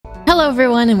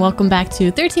everyone, and welcome back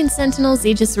to 13 Sentinels,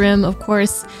 Aegis Rim. Of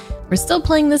course, we're still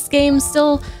playing this game,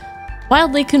 still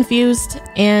wildly confused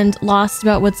and lost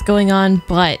about what's going on,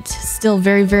 but still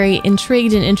very, very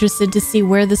intrigued and interested to see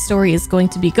where the story is going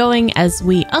to be going as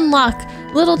we unlock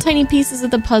little tiny pieces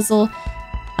of the puzzle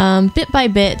bit by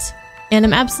bit. And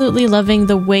I'm absolutely loving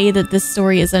the way that this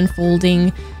story is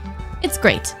unfolding. It's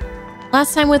great.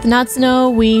 Last time with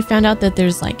Natsuno, we found out that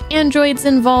there's like androids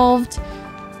involved.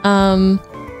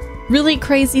 Really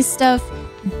crazy stuff.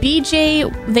 BJ,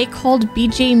 they called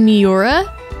BJ Miura,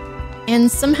 and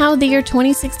somehow the year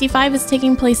 2065 is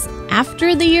taking place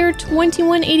after the year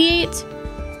 2188.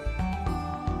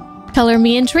 Color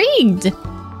me intrigued.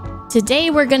 Today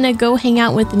we're gonna go hang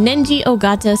out with Nenji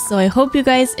Ogata, so I hope you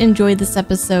guys enjoy this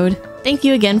episode. Thank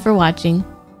you again for watching.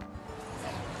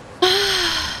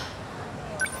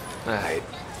 Alright.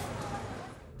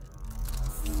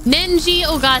 Nenji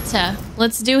Ogata.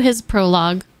 Let's do his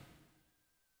prologue.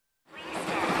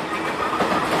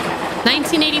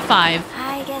 1985.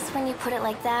 I guess when you put it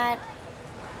like that,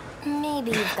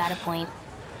 maybe you've got a point.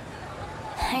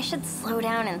 I should slow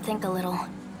down and think a little.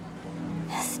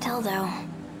 Still though.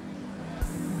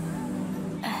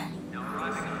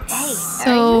 Hey,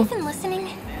 are you even listening?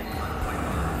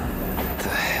 What the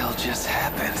hell just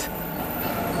happened?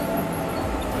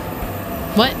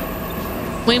 What?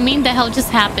 What do you mean the hell just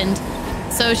happened?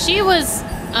 So she was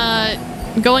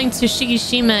going to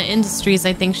Shigishima Industries,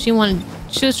 I think. She was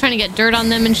trying to get dirt on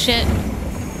them and shit.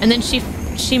 And then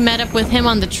she met up with him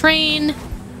on the train,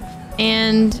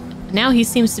 and now he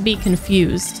seems to be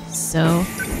confused. So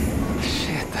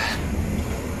Shit,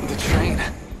 the train.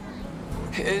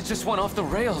 It just went off the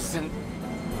rails and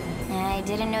I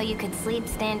didn't know you could sleep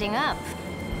standing up.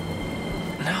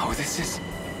 no, this is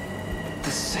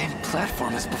the same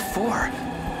platform as before.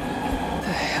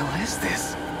 The hell is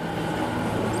this?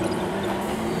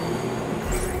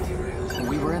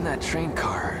 We were in that train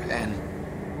car, and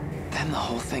then the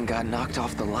whole thing got knocked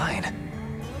off the line.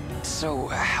 So,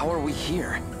 how are we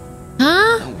here?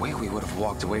 huh? No way we would have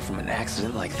walked away from an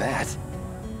accident like that.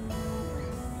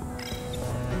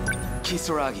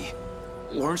 Kisaragi,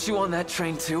 weren't you on that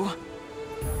train too?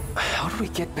 How did we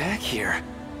get back here?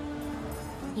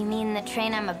 You mean the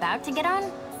train I'm about to get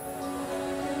on?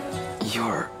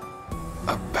 You're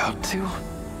about to?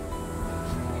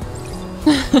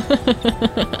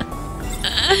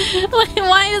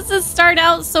 Why does this start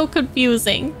out so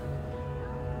confusing?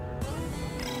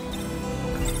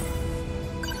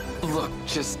 Look,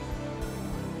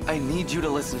 I need you to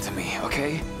listen to me,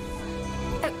 okay?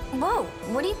 Whoa,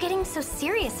 what are you getting so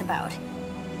serious about?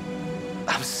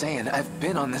 I'm saying I've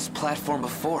been on this platform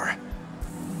before.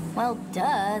 Well,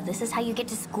 duh, this is how you get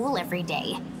to school every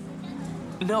day.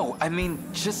 No, I mean,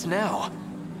 just now.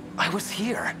 I was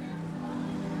here.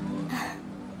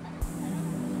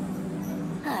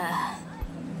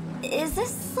 Is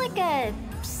this like a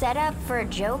setup for a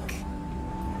joke?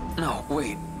 No,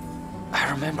 wait.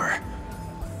 I remember.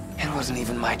 It wasn't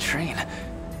even my train.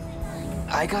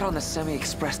 I got on the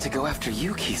semi-express to go after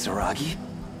you, Kisaragi.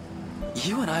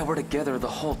 You and I were together the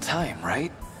whole time,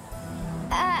 right?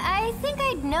 I think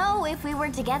I'd know if we were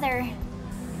together.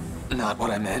 Not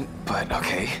what I meant, but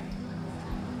okay.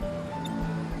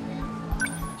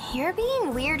 You're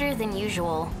being weirder than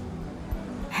usual.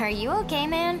 Are you okay,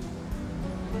 man?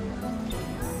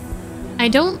 I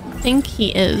don't think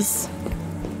he is.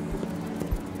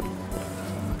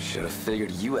 Should have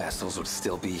figured you assholes would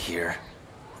still be here.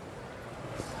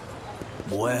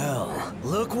 Well,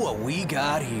 look what we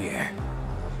got here.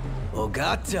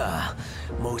 Ogata,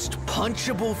 most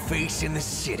punchable face in the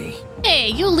city. Hey,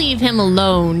 you leave him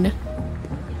alone. You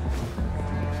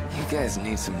guys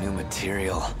need some new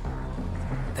material.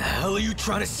 The hell are you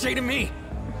trying to say to me?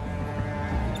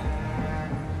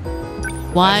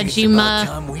 I think it's about Wajima.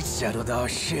 time we settled our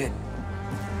shit.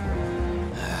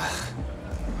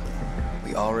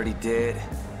 We already did.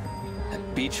 I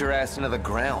beat your ass into the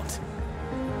ground.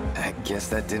 I guess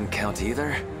that didn't count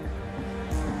either.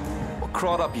 What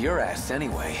crawled up your ass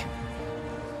anyway?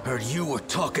 Heard you were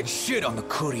talking shit on the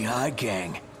Kuriai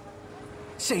gang.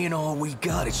 Saying all we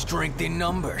got is strength in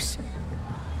numbers.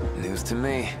 News to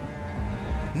me.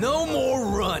 No more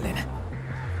running.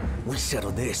 We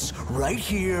settle this right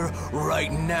here,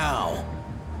 right now.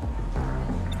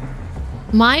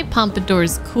 My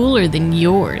pompadour's cooler than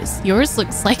yours. Yours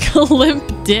looks like a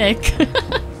limp dick.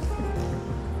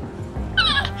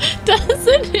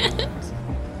 Doesn't it?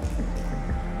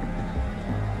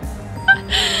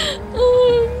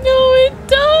 Oh, no, it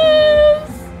does.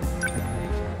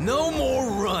 No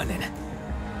more running.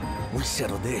 We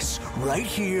settle this right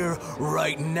here,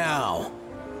 right now.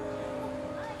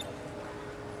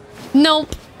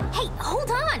 Nope. Hey, hold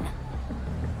on!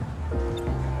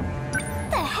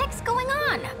 What the heck's going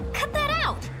on? Cut that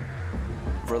out!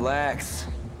 Relax.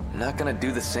 I'm not gonna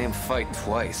do the same fight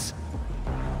twice.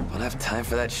 Don't have time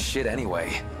for that shit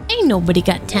anyway. Ain't nobody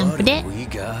got time for that. What do we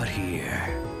got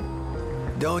here?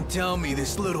 Don't tell me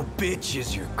this little bitch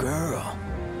is your girl.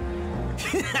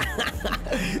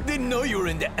 Didn't know you were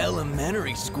into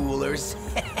elementary schoolers.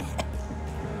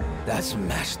 That's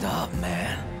messed up,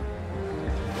 man.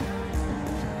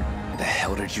 The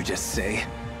hell did you just say?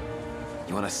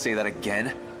 You wanna say that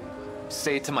again?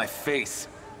 Say it to my face.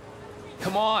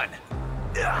 Come on!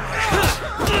 Hey,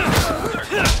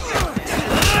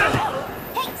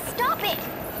 stop it!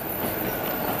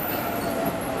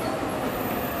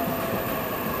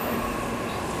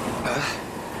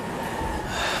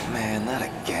 Man, not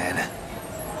again.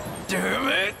 Damn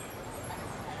it!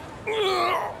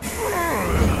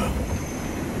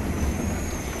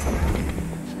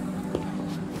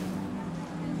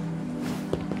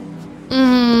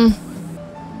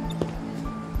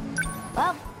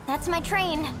 Well, that's my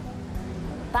train.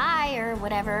 Bye, or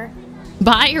whatever.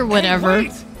 Bye or whatever. Hey,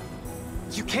 wait!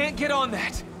 You can't get on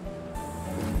that!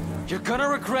 You're gonna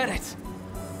regret it!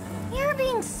 You're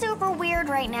being super weird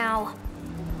right now.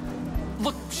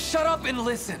 Look, shut up and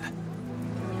listen!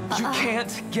 You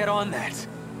can't get on that!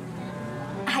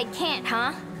 I can't,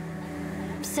 huh?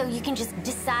 So you can just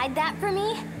decide that for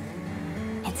me?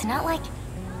 It's not like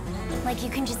you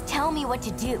can just tell me what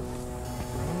to do.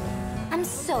 I'm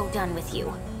so done with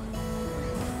you.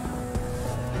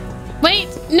 Wait,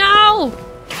 no!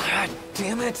 God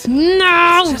damn it!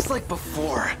 No! It's just like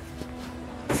before.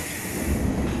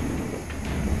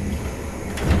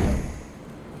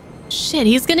 Shit,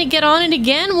 he's gonna get on it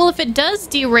again? Well, if it does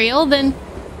derail, then...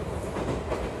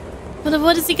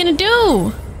 what is he gonna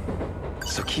do?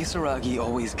 So Kisaragi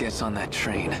always gets on that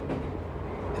train.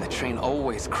 And the train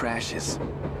always crashes.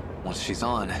 Once she's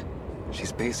on,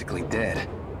 she's basically dead.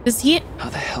 Is he... How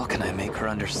the hell can I make her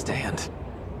understand?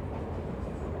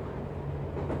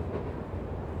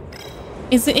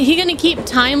 is he gonna keep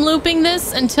time looping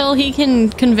this until he can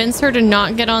convince her to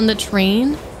not get on the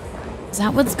train? Is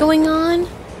that what's going on?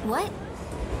 What?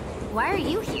 Why are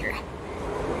you here?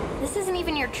 This isn't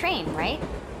even your train, right?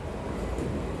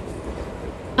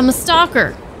 I'm a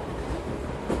stalker.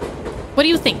 What do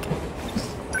you think?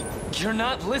 You're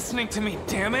not listening to me,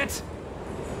 damn it!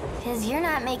 Because you're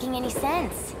not making any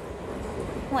sense.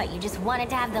 What, you just wanted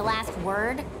to have the last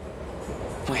word?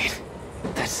 Wait,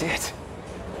 that's it.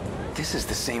 This is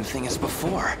the same thing as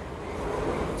before.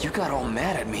 You got all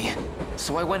mad at me,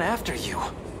 so I went after you.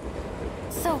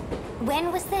 So,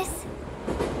 when was this?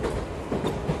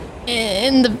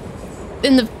 In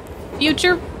the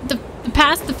future? The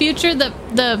past, the future, the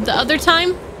other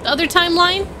time? The other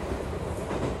timeline?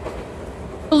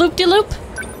 The loop-de-loop?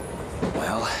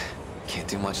 Well, can't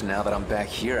do much now that I'm back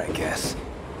here, I guess.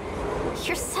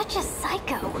 You're such a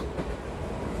psycho.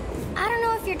 I don't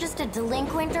know if you're just a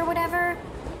delinquent or whatever,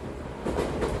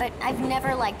 but I've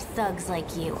never liked thugs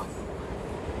like you.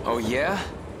 Oh yeah?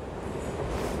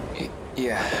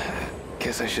 Yeah,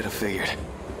 guess I should have figured.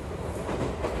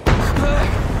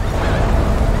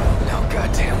 No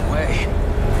goddamn way.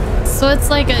 So it's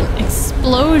like an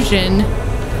explosion.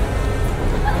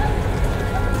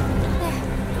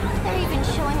 They're even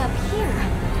showing up here.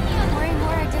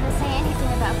 Morimura didn't say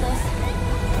anything about this.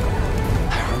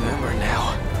 I remember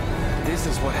now. This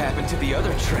is what happened to the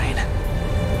other train.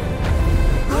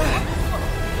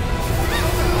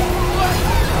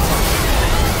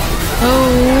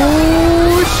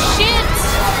 Oh, shit!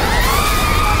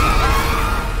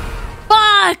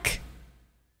 Fuck!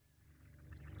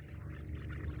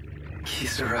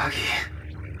 Kisaragi.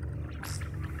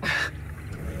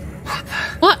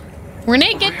 What? We're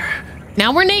naked.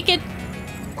 Now we're naked.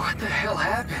 What the hell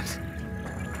happened?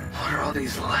 What are all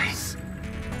these lights?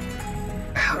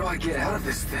 How do I get out of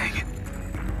this thing?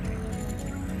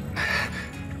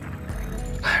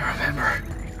 I remember.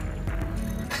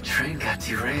 The train got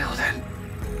derailed and...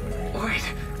 Wait!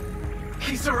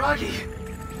 Kisaragi!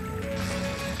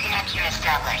 Connection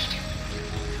established.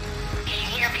 Can you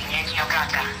hear me, Nenji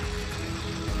Ogata?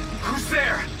 Who's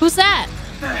there? Who's that?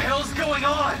 The hell's going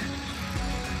on?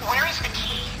 Where is the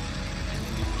key?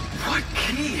 What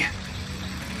key?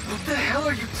 What the hell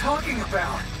are you talking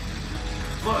about?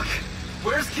 Look,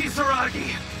 where's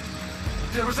Kisaragi?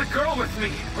 There was a girl with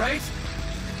me, right?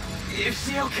 Is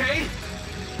she okay?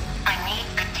 I need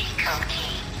the decode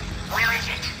key. Where is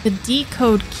it? The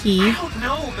decode key. I don't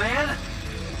know, man.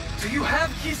 Do you have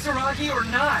Kisaragi or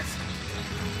not?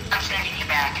 I'm sending you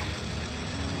back.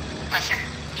 Listen,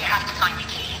 you have to find the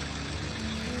key.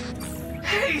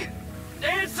 Hey!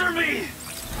 Answer me!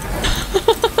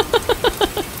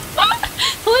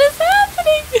 What is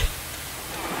happening?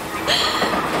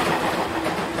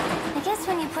 I guess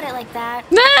when you put it like that,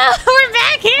 No, we're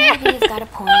back here. maybe you've got a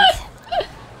point.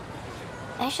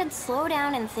 I should slow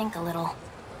down and think a little.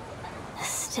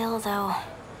 Still, though.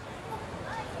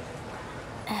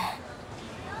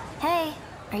 Hey,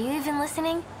 are you even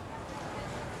listening?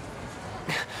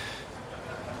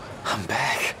 I'm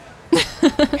back.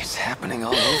 It's happening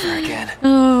all over again.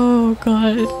 Oh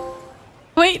god.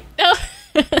 Wait. No.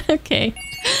 Okay.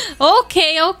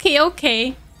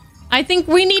 Okay. I think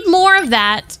we need more of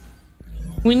that.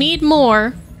 We need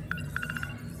more.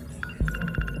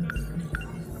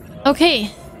 Okay.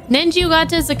 Nenji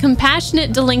Ogata is a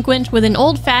compassionate delinquent with an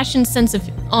old-fashioned sense of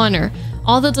honor.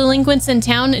 All the delinquents in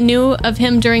town knew of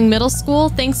him during middle school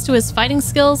thanks to his fighting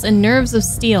skills and nerves of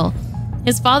steel.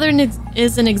 His father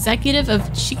is an executive of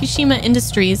Shikishima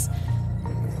Industries.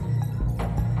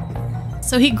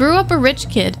 So he grew up a rich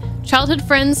kid, childhood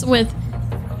friends with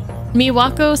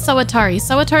Miwako Sawatari.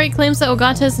 Sawatari claims that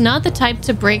Ogata is not the type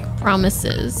to break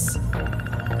promises.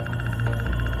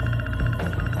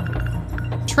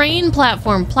 Train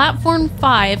platform. Platform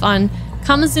 5 on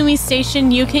Kamizumi Station.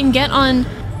 You can get on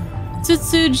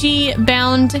Tsutsuji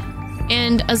bound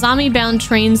and Azami bound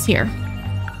trains here.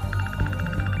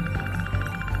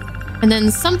 And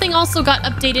then something also got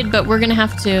updated, but we're gonna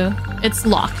have to... It's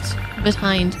locked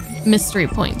behind mystery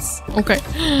points. Okay.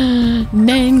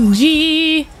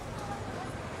 Nenji!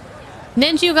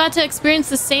 Nenji Ogata experienced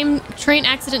the same train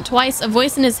accident twice. A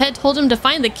voice in his head told him to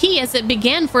find the key as it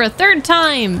began for a third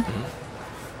time.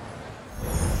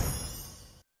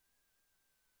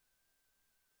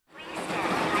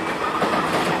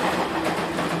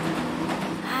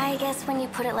 I guess when you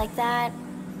put it like that,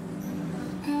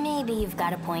 maybe you've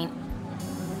got a point.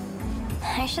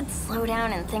 I should slow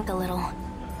down and think a little.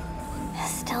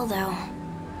 Still, though.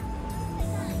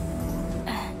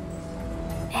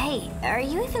 Hey, are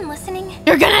you even listening?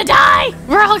 You're gonna die!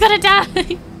 We're all gonna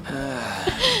die!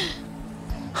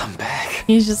 I'm back.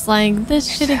 He's just like, this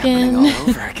shit Happening again. all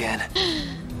over again.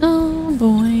 Oh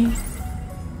boy.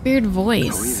 Weird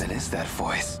voice. Who even is that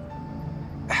voice?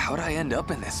 How'd I end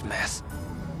up in this mess?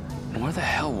 And where the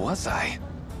hell was I?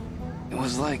 It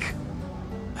was like...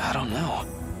 I don't know.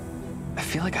 I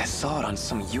feel like I saw it on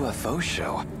some UFO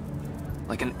show.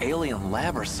 Like an alien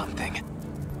lab or something.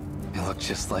 It looked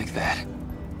just like that.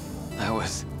 I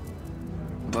was...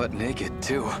 butt naked,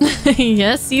 too.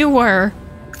 Yes, you were.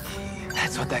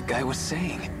 That's what that guy was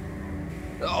saying.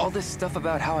 All this stuff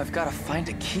about how I've got to find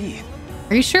a key.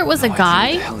 Are you sure it was a No idea guy?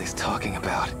 what the hell he's talking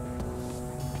about.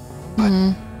 But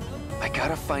I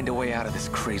gotta find a way out of this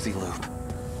crazy loop.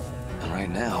 And right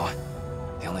now,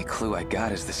 the only clue I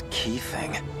got is this key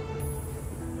thing.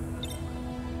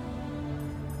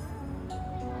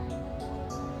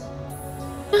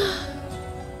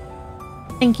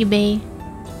 Thank you, Bae.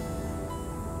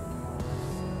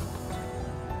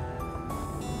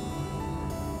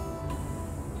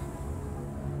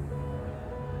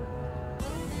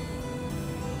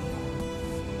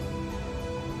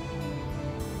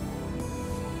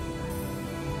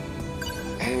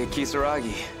 Hey,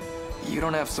 Kisaragi. You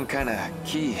don't have some kind of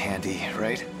key handy,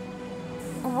 right?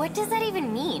 What does that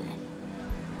even mean?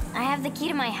 I have the key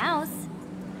to my house.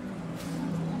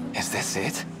 Is this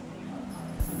it?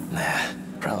 Nah,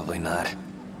 probably not.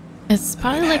 It's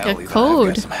probably like Hell, a even I've code.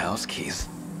 got some house keys.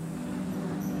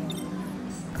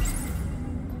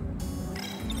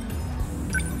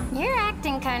 You're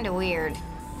acting kind of weird.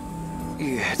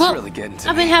 Yeah, it's Well, really getting to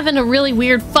I've me. been having a really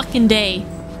weird fucking day.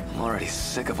 I'm already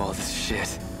sick of all this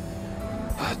shit.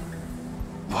 But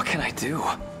what can I do?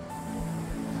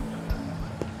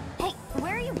 Hey,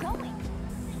 where are you going?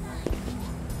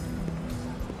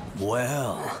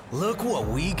 Well, look what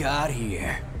we got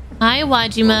here. Hi,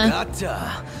 Wajima.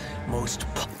 Ogata, most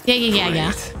Yeah.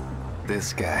 Great.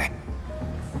 This guy.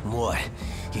 What?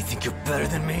 You think you're better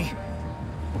than me?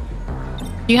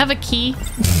 Do you have a key?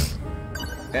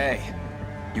 Hey,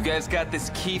 you guys got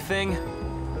this key thing?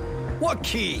 What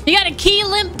key? You got a key,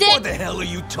 limp dick? What the hell are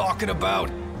you talking about?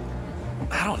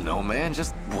 I don't know, man.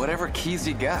 Just whatever keys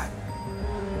you got.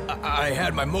 I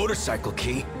had my motorcycle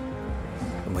key,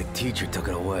 and my teacher took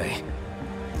it away.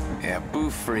 Yeah, boo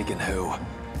freaking who.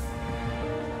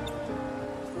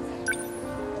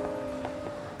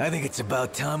 I think it's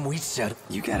about time we settle.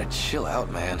 You gotta chill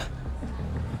out, man.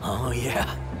 Oh,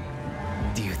 yeah?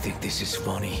 Do you think this is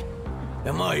funny?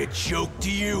 Am I a joke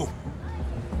to you?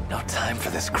 No time for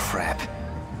this crap.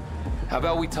 How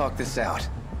about we talk this out?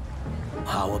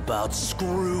 How about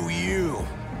screw you?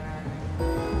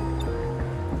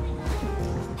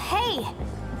 Hey!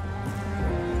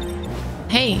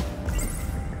 Hey.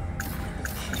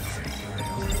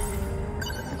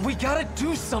 We gotta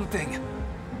do something.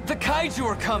 The kaiju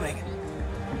are coming.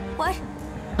 What?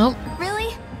 Oh.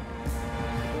 Really?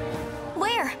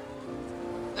 Where?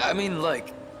 I mean,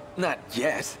 like, not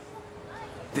yet.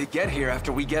 They get here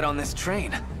after we get on this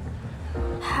train.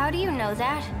 How do you know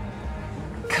that?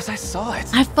 'Cause I saw it.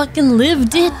 I fucking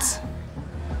lived it.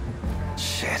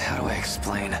 Shit, how do I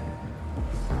explain?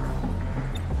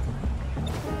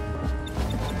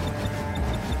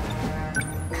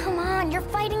 Come on, you're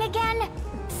fighting again?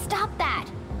 Stop that.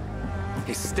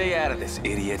 Hey, stay out of this,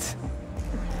 idiot.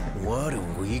 What do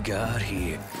we got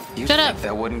here? You'd Shut think up.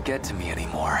 that wouldn't get to me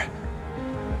anymore.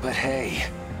 But hey,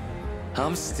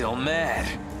 I'm still mad.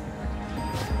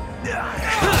 Stop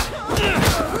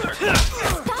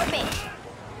it.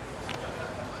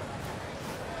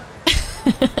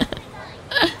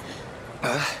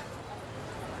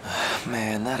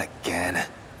 Man, not again.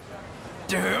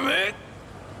 Damn it!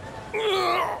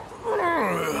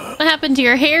 What happened to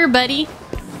your hair, buddy?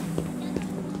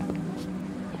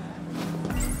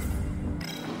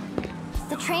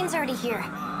 The train's already here.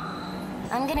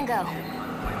 I'm gonna go.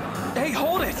 Hey,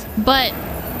 hold it! But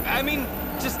I mean,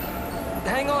 just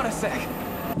hang on a sec.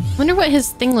 wonder what his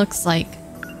thing looks like.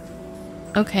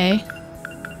 Okay.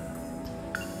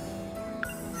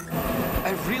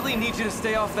 I really need you to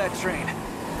stay off that train.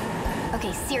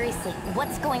 Okay, seriously,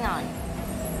 what's going on?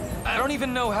 I don't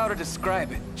even know how to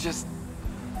describe it. Just...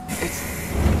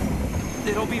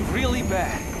 it'll be really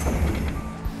bad.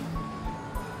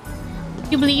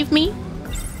 You believe me?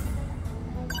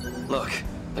 Look,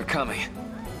 they're coming.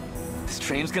 This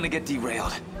train's gonna get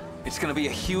derailed. It's gonna be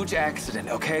a huge accident,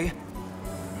 okay?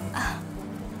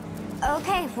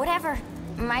 Okay, whatever.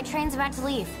 My train's about to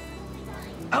leave.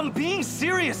 I'm being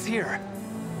serious here.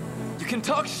 You can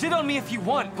talk shit on me if you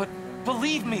want, but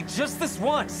believe me, just this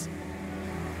once.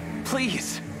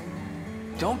 Please,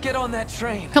 don't get on that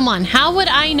train. Come on, how would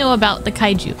I know about the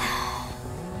kaiju?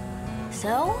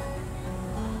 So?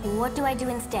 What do I do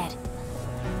instead?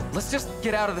 Let's just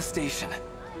get out of the station.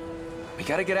 We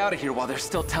gotta get out of here while there's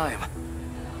still time.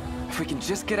 If we can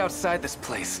just get outside this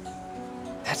place,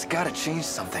 that's gotta change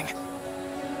something.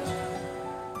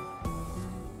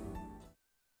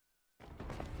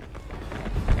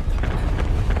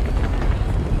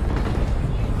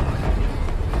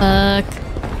 Fuck.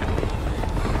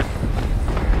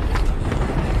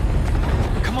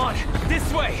 Come on,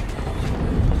 this way!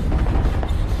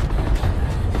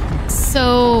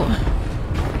 So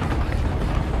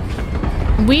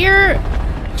we're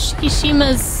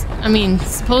Shikishima's, I mean,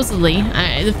 supposedly,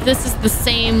 if this is the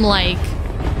same, like,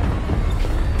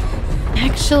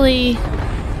 actually,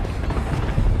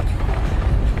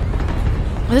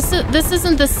 this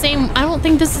isn't the same. I don't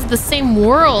think this is the same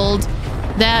world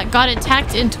that got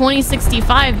attacked in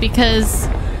 2065, because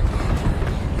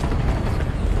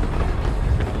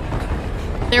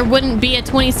there wouldn't be a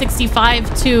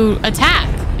 2065 to attack.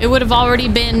 It would have already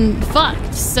been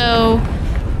fucked. So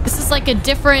this is like a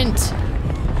different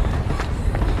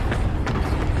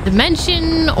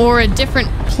dimension or a different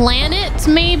planet,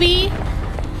 maybe?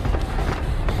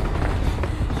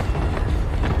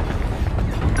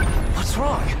 What's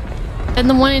wrong? Than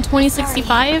the one in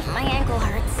 2065? Sorry, my ankle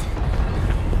hurts.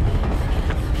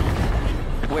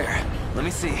 Where? Let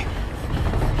me see.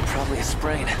 Probably a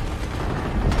sprain.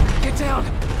 Get down!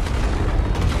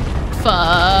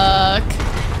 Fuck.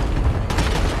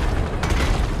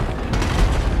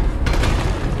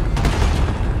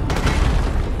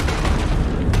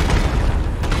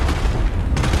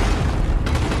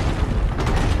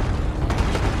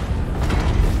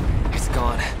 It's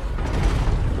gone.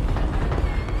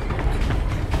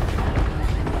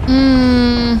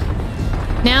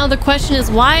 Now the question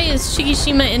is, why is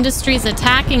Shikishima Industries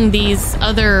attacking these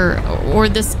other, or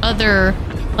this other,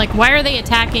 like, why are they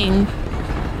attacking?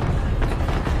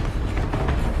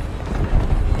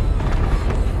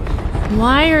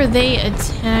 Why are they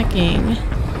attacking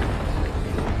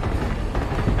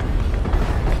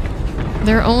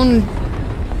their own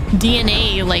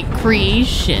DNA, like,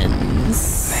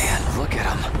 creations? Man, look at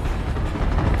them.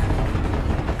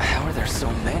 How are there so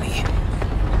many?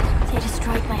 They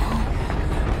destroyed my home.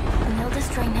 And they'll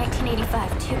destroy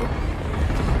 1985 too.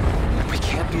 We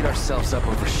can't beat ourselves up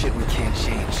over shit we can't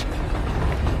change.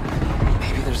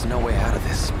 Maybe there's no way out of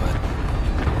this, but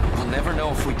we'll never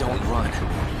know if we don't run.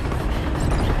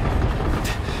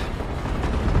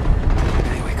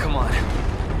 Anyway, come on.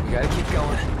 We gotta keep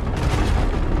going.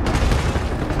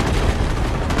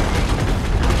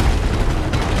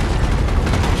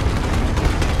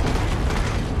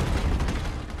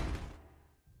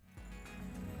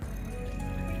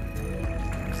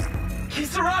 He's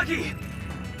Kisaragi!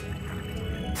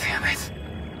 Damn it.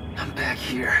 I'm back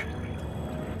here.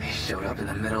 They showed up in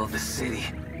the middle of the city.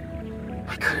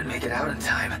 We couldn't make it out in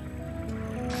time.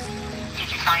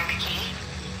 Did you find the key?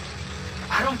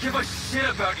 I don't give a shit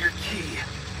about your key.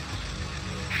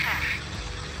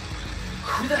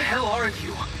 Who the hell are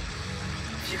you?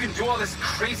 If you can do all this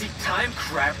crazy time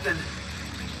crap, then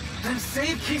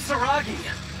save Kisaragi.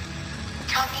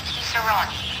 Tomi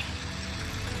Kisaragi.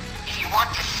 If you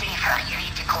want to save her, you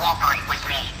need to cooperate with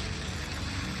me.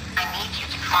 I need you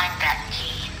to find that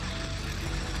key.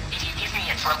 If you give me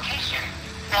its location,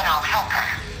 then I'll help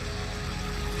her.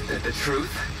 The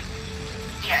truth?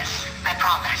 Yes, I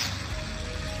promise.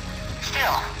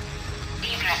 Still,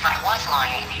 even if I was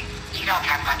lying, you don't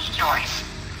have much choice.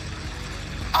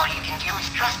 All you can do is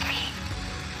trust me.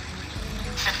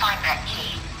 So find that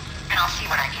key, and I'll see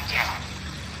what I can do.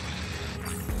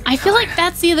 I feel like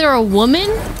that's either a woman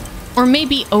or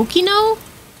maybe Okino.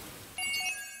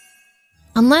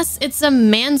 Unless it's a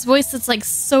man's voice that's like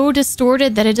so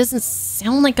distorted that it doesn't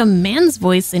sound like a man's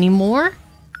voice anymore.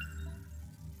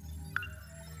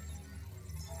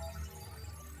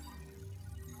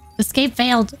 Escape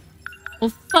failed.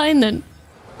 Well, fine then.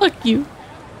 Fuck you.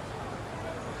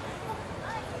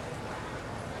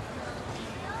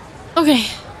 Okay.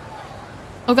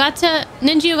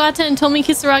 Nenji Ogata and Tomi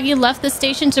Kisaragi left the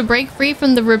station to break free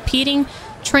from the repeating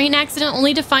train accident,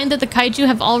 only to find that the kaiju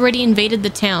have already invaded the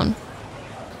town.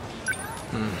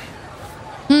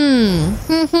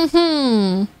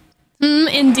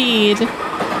 Indeed.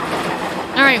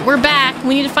 Alright, we're back.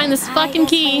 We need to find this fucking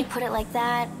key. Put it like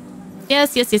that.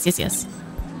 Yes.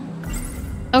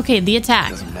 Okay, the attack.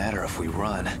 Doesn't matter if we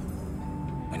run.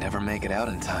 We never make it out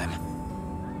in time.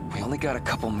 We only got a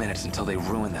couple minutes until they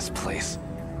ruin this place.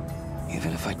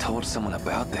 Even if I told someone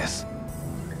about this,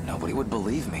 nobody would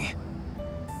believe me.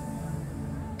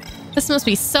 This must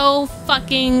be so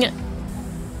fucking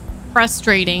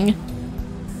frustrating.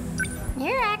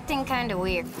 You're acting kind of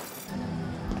weird.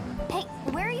 Hey,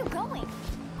 where are you going?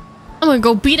 I'm gonna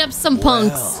go beat up some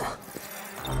punks.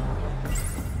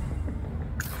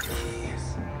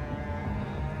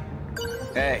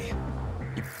 Hey.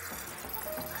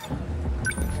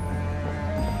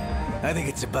 I think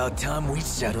it's about time we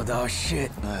settled our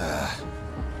shit.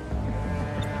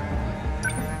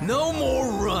 No more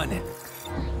running.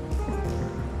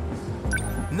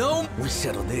 No, we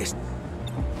settled this.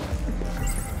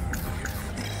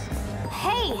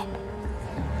 Hey!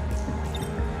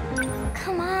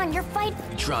 Come on, you're fighting.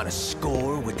 Trying to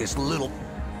score with this little...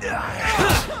 He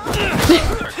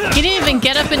didn't even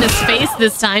get up in his face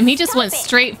this time. He just went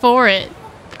straight for it.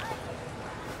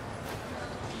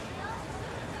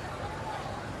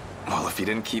 Well, if you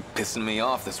didn't keep pissing me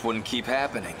off, this wouldn't keep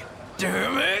happening.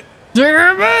 Damn it!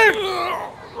 Damn it!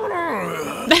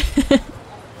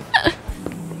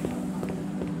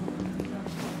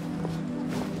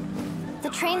 The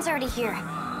train's already here.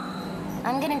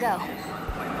 I'm gonna go.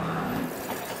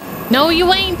 No,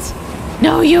 you ain't.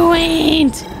 No, you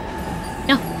ain't.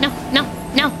 No.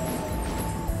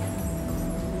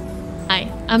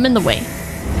 I'm in the way.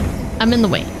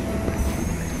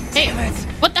 Hey, Damn it.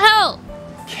 what the hell?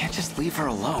 Can't just leave her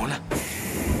alone.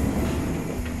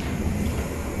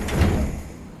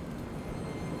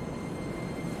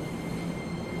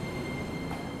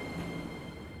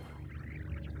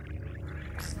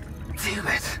 Damn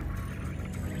it.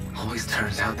 Always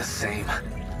turns out the same.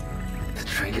 The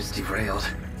train gets derailed,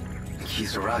 and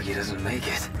Kisaragi doesn't make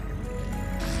it.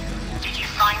 Did you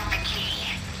find the key?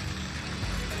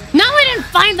 No, I didn't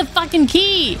find the fucking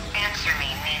key. Answer me,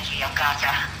 Nenji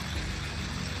Ogata.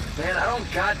 Man, I don't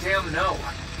goddamn know.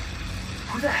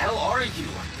 Who the hell are you?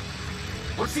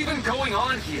 What's even going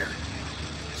on here?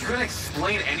 You gonna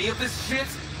explain any of this shit?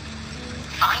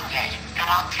 Find it, and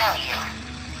I'll tell you.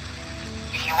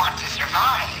 If you want to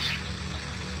survive,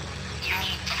 you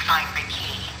need to find the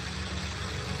key.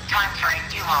 Time for a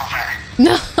do-over.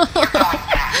 No. You're going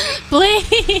back. Please.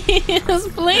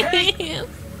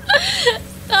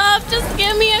 Stop, just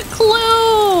give me a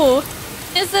clue.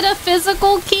 Is it a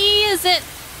physical key? Does it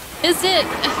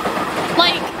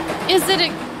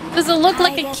look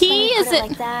like a key? Is it?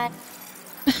 Like that.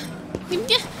 You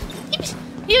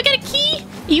got a key?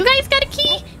 You guys got a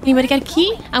key? Anybody got a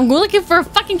key? I'm looking for a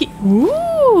fucking key.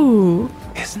 Ooh.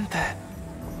 Isn't that...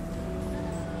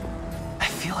 I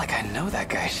feel like I know that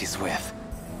guy she's with.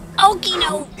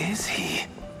 Okino. Who is he?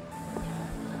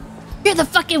 You're the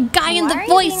fucking guy in Why the are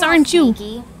voice, being all aren't you?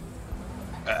 sneaky?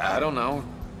 I don't know.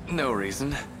 No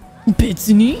reason.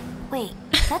 Bitsuni? Wait,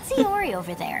 that's Iori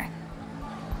over there.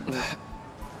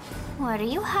 What are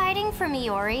you hiding from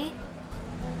Iori?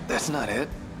 That's not it.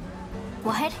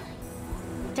 What?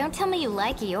 Don't tell me you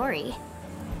like Iori.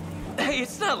 Hey,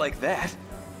 it's not like that.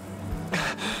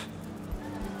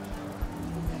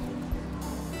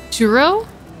 Juro?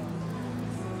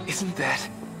 Isn't that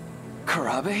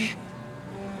Karabe?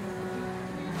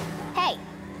 Hey,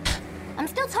 I'm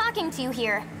still talking to you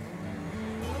here.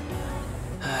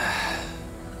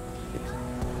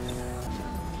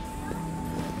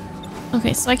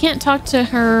 Okay, so I can't talk to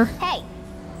her. Hey,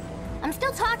 I'm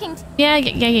still talking to... Yeah.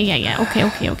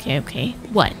 Okay.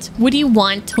 What do you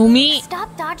want, Tommy?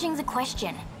 Stop dodging the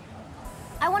question.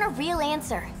 I want a real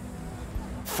answer.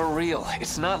 For real,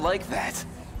 it's not like that.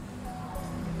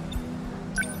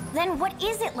 Then what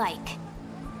is it like?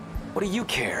 What do you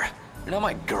care? You're not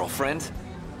my girlfriend.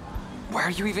 Why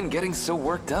are you even getting so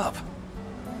worked up?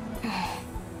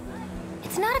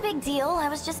 It's not a big deal, I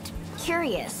was just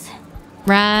curious.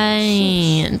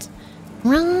 Right.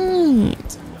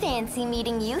 Fancy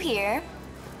meeting you here.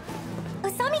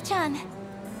 Usami-chan!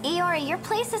 Iori, your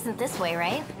place isn't this way,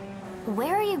 right?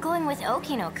 Where are you going with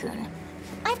Okino-kun?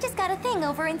 I've just got a thing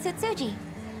over in Tsutsuji.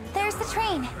 There's the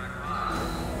train.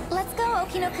 Let's go,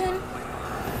 Okino-kun.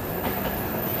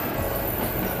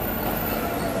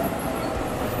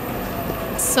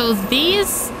 So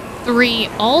these three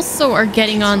also are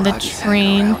getting on the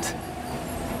train.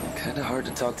 Kinda hard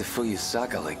to talk to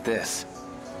Fuyusaka like this.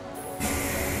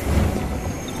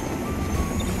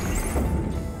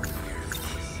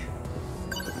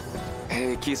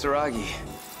 Hey, Kisaragi.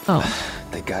 Oh.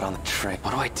 They got on the train.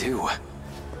 What do I do?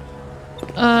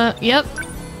 Yep.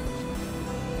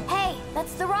 Hey,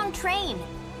 that's the wrong train.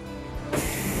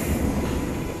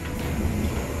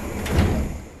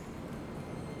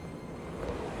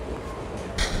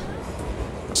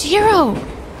 Jiro!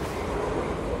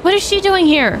 What is she doing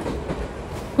here?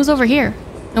 Who's over here?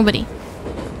 Nobody.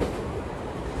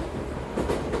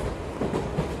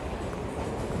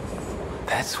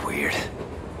 That's weird.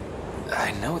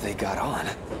 I know they got on.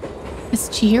 It's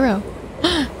Chihiro.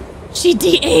 She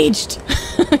de-aged!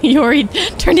 Yori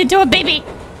turned into a baby!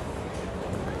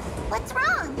 What's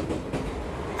wrong?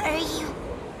 Are you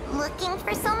looking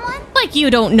for someone? Like you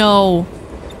don't know.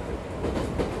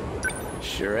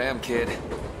 Sure am, kid.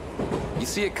 You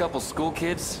see a couple school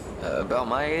kids about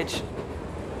my age?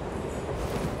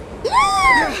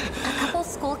 A couple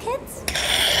school kids?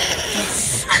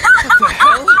 What the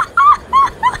hell?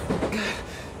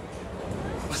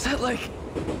 Was that like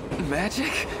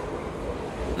magic?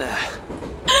 Nah.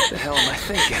 The hell am I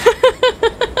thinking?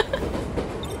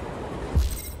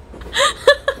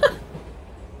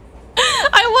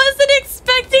 I wasn't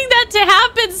expecting that to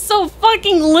happen so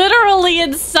fucking literally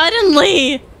and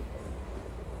suddenly.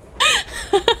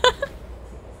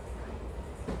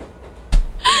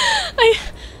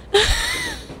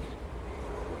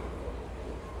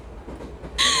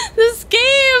 This game,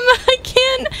 I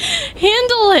can't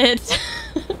handle it.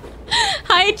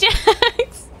 Hi,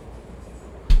 Jax.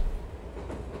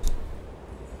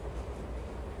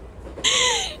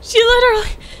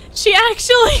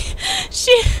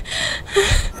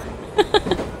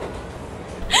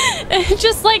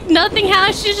 Just like nothing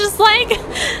has, she's just like,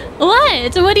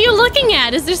 what? What are you looking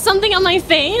at? Is there something on my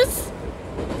face?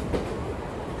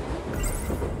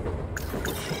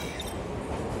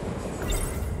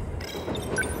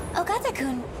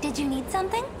 Ogata-kun, did you need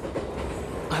something?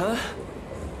 Huh?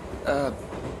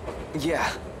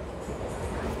 Yeah.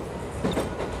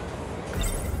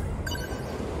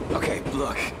 Okay,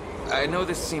 look. I know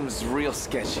this seems real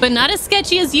sketchy. But not as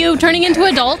sketchy as you turning into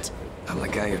adult. I'm the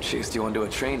guy who chased you onto a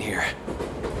train here.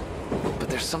 But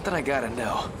there's something I gotta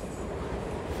know.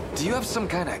 Do you have some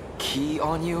kind of key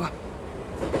on you?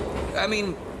 I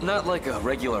mean, not like a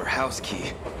regular house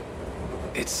key.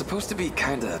 It's supposed to be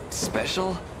kinda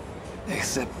special,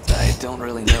 except I don't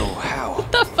really know how.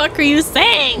 What the fuck are you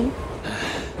saying?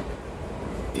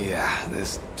 Yeah,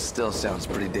 this still sounds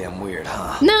pretty damn weird,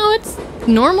 huh? No, it's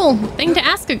normal thing to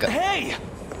ask a girl. Hey!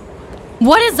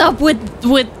 What is up with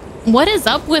what is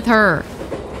up with her?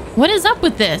 What is up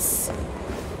with this?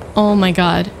 Oh my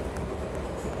god.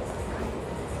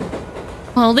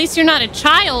 Well, at least you're not a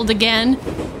child again.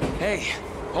 Hey,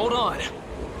 hold on.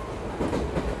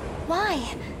 Why?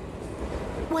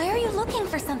 Why are you looking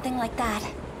for something like that?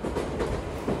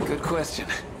 Good question.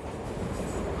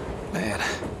 Man,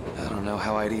 I don't know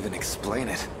how I'd even explain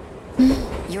it.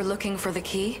 You're looking for the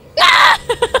key?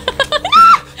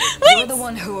 You're the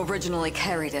one who originally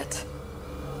carried it,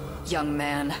 young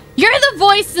man. You're the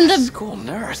voice in the School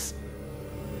nurse?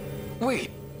 Wait,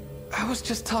 I was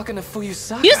just talking to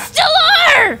Fuyusaka. You still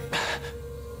are!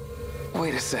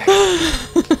 Wait a sec.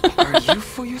 Are you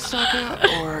Fuyusaka,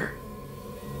 or...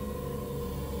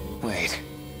 Wait,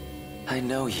 I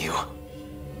know you.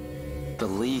 the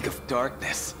League of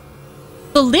Darkness.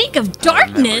 The League of I remember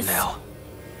Darkness? now.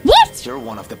 What? You're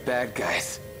one of the bad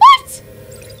guys. What?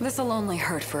 This'll only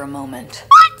hurt for a moment.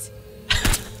 What?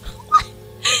 What?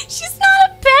 She's not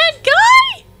a bad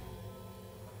guy?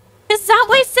 Is that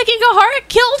why Sekigahara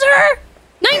killed her?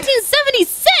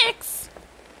 1976?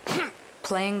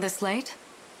 Playing this late?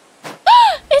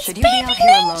 It's Should you be baby out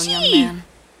here alone, young Nenji! man?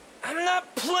 I'm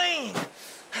not playing.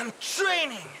 I'm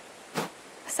training.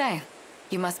 Say,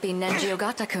 you must be Nenji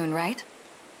Ogata-kun, right?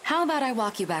 How about I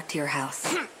walk you back to your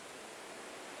house?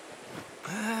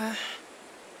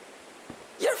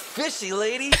 You're fishy,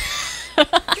 lady.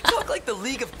 You talk like the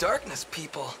League of Darkness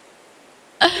people.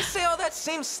 They say all that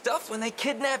same stuff when they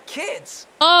kidnap kids.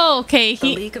 Oh, okay.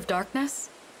 The League of Darkness?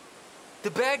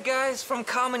 The bad guys from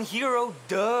Common Hero,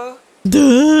 duh.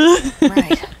 Duh.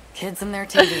 Right. Kids and their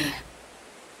TV.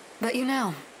 But you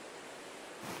know,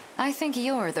 I think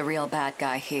you're the real bad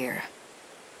guy here.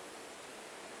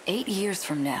 8 years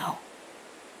from now,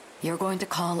 you're going to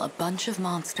call a bunch of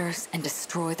monsters and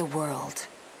destroy the world.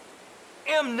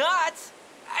 Am not.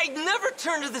 I'd never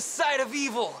turn to the side of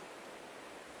evil.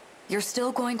 You're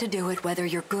still going to do it whether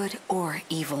you're good or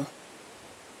evil.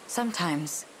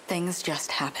 Sometimes, things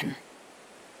just happen.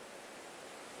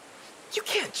 You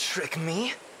can't trick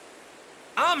me.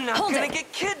 I'm not Hold gonna it.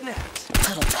 get kidnapped.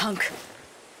 Little punk.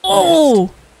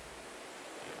 Oh!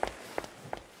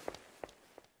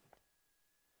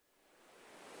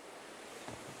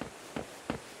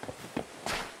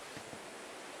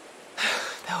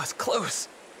 That was close.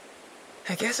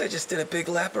 I guess I just did a big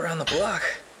lap around the block.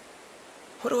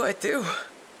 What do I do?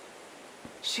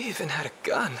 She even had a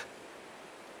gun.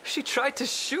 She tried to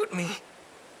shoot me.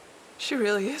 She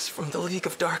really is from the League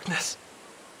of Darkness.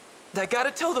 I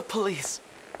gotta tell the police.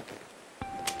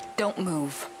 Don't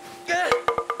move.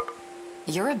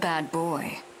 You're a bad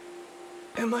boy.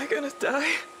 Am I gonna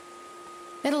die?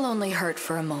 It'll only hurt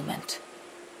for a moment.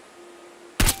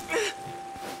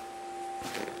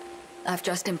 I've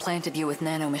just implanted you with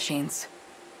nanomachines.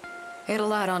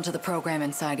 It'll add on to the program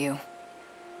inside you.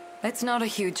 It's not a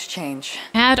huge change.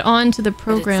 Add on to the But it's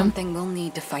program. something we'll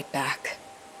need to fight back.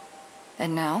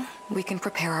 And now, we can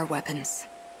prepare our weapons.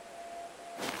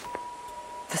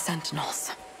 The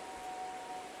Sentinels.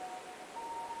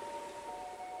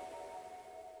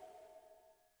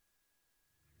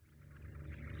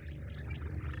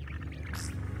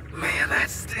 Man, that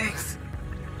stinks.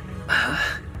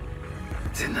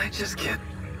 Didn't I just get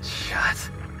shot?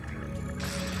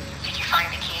 Did you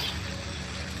find the key?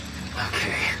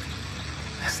 Okay.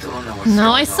 I still don't know what's No,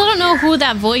 going I still on don't know here. who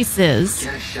that voice is.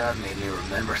 Getting shot made me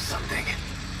remember something.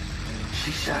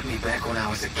 She shot me back when I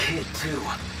was a kid, too.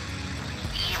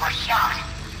 You were shot.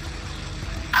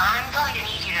 I'm going to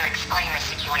need you to explain the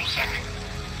situation.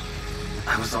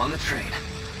 I was on the train,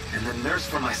 and the nurse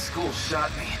from my school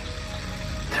shot me.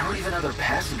 There were even other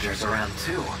passengers around,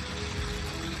 too.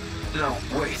 No,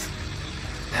 wait.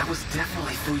 That was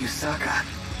definitely Fuyusaka.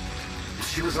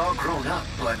 She was all grown up,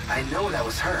 but I know that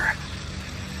was her.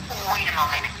 Wait a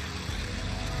moment.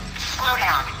 Slow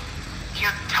down.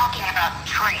 You're talking about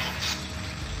trains.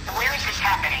 Where is this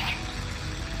happening?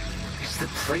 It's the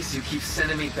place you keep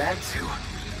sending me back to.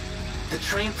 The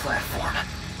train platform.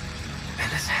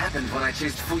 And this happened when I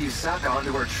chased Fuyusaka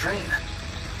onto her train.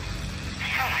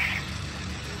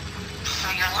 So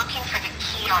you're looking for the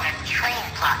key on a train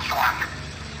platform?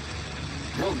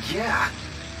 Well, yeah.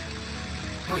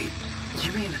 Wait,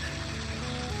 you mean...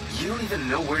 you don't even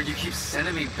know where you keep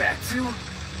sending me back to?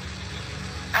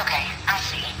 Okay, I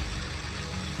see.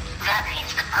 That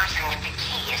means the person with the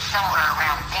key is somewhere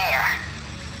around there.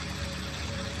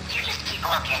 You just keep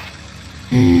looking.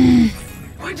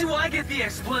 When do I get the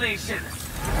explanation?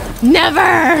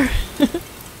 Never!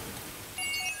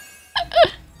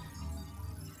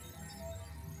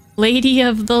 Lady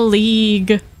of the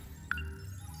League.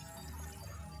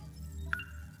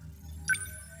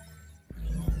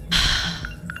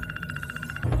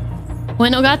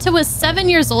 When Ogata was 7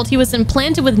 years old, he was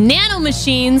implanted with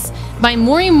nanomachines by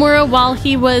Morimura while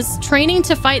he was training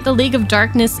to fight the League of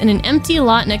Darkness in an empty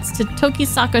lot next to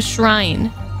Tokisaka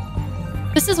Shrine.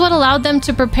 This is what allowed them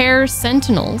to prepare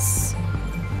Sentinels.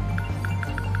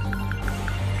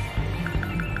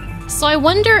 So I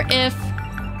wonder if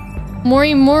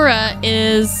Morimura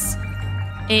is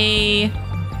an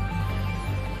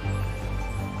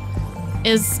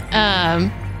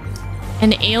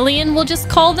alien, we'll just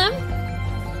call them,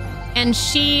 and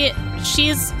she's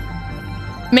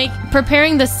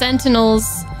preparing the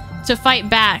Sentinels to fight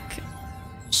back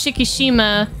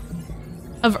Shikishima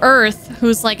of Earth,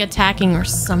 who's like attacking or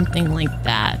something like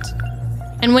that.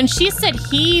 And when she said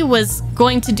he was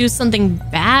going to do something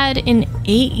bad in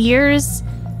 8 years?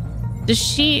 Does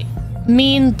she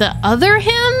mean the other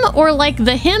him or like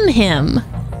the him?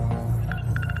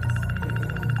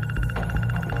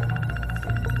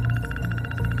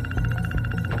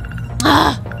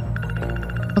 Ah!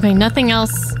 Okay, nothing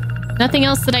else. Nothing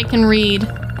else that I can read.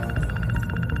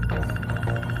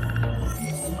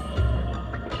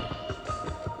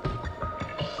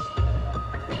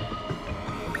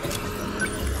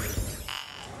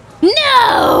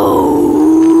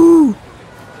 No!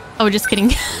 Oh, just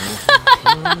kidding.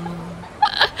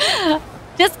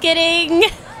 Just kidding.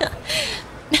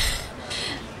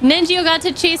 Nenji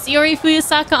Ogata chased Iori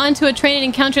Fuyusaka onto a train and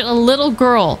encountered a little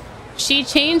girl. She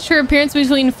changed her appearance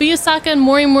between Fuyusaka and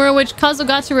Morimura, which caused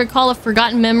Ogata to recall a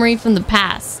forgotten memory from the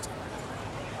past.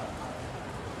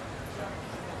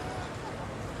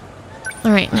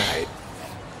 Alright.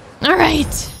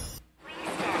 Alright.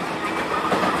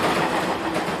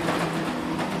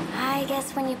 I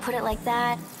guess when you put it like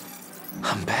that.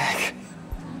 I'm back.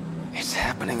 It's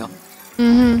happening.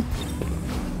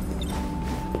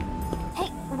 Hey,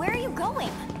 where are you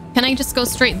going? Can I just go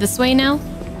straight this way now?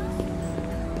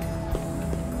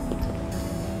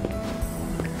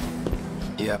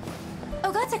 Yep.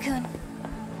 Ogata-kun.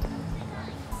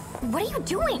 What are you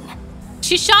doing?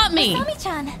 She shot me.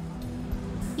 Masami-chan.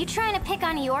 You trying to pick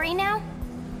on Iori now?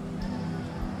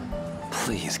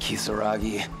 Please,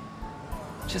 Kisaragi.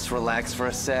 Just relax for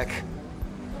a sec.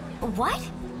 What?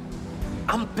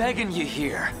 I'm begging you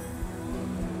here.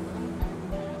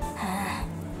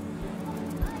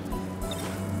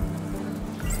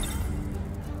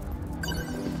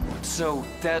 So,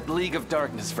 that League of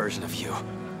Darkness version of you.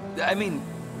 I mean...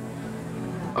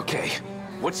 Okay,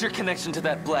 what's your connection to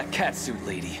that black catsuit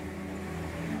lady?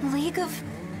 League of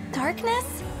Darkness?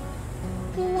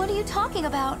 What are you talking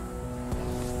about?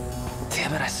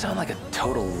 Damn it, I sound like a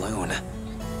total loon.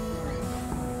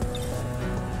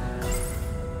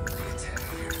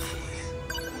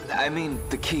 I mean,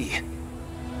 the key.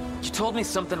 You told me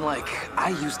something like, I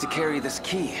used to carry this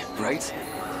key, right?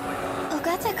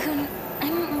 Ogata-kun,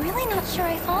 I'm really not sure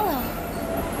I follow.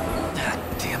 Ah,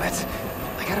 damn it.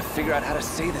 I gotta figure out how to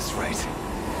say this right.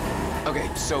 Okay,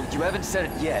 so you haven't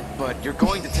said it yet, but you're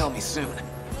going to tell me soon.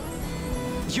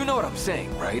 You know what I'm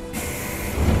saying, right?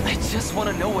 I just want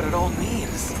to know what it all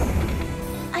means.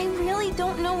 I really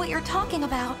don't know what you're talking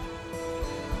about.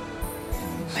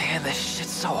 Man, this shit's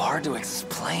so hard to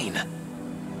explain.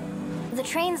 The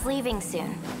train's leaving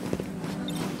soon.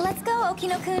 Let's go,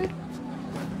 Okino-kun.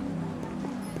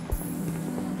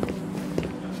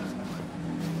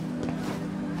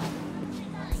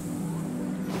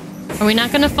 Are we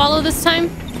not gonna follow this time?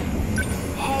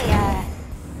 Hey,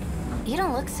 you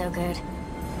don't look so good.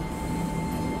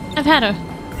 I've had a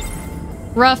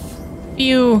rough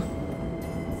few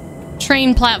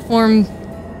train platform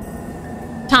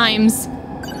times.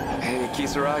 Hey,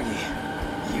 Kisaragi.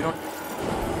 You don't...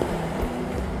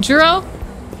 Juro?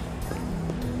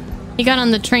 He got on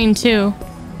the train too.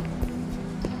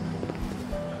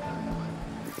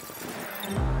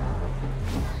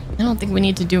 I don't think we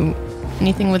need to do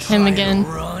anything with him again.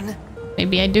 Run?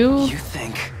 Maybe I do. You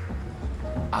think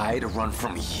I'd run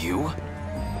from you?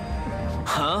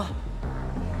 Huh?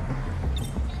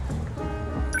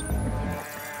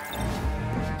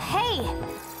 Hey!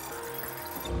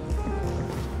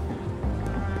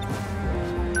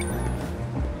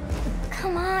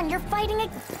 Come on, you're fighting a...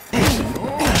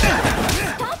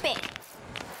 Stop it!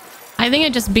 I think I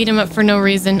just beat him up for no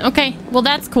reason. Okay, well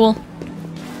that's cool.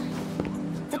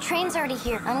 The train's already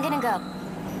here. I'm gonna go.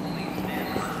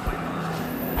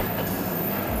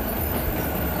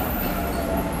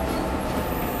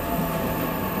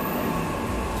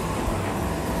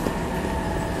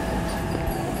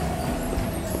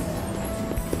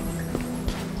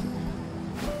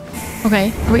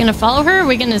 Okay, are we gonna follow her or are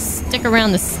we gonna stick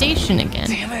around the station again?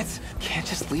 Damn it! Can't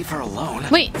just leave her alone.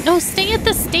 Wait, no, stay at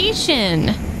the station.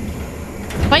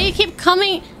 Why you keep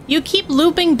coming? You keep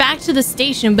looping back to the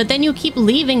station, but then you keep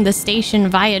leaving the station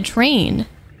via train.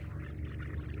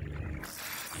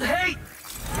 Hey!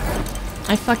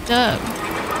 I fucked up.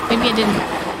 Maybe I didn't.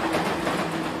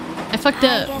 I fucked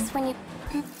up. I guess when you...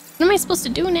 What am I supposed to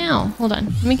do now? Hold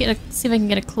on. Let me see if I can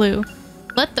get a clue.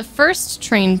 Let the first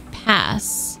train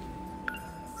pass.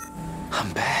 I'm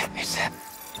back. Hey,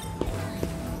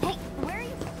 where are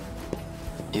you?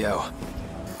 Yo.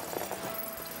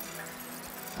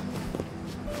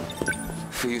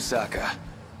 Fuyusaka.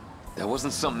 That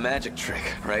wasn't some magic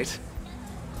trick, right?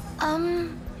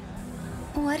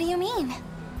 What do you mean?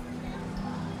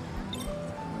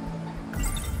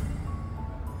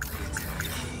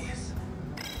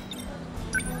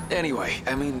 Anyway,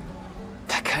 I mean,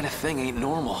 that kind kind of thing ain't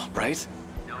normal, right?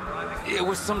 It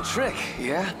was some trick,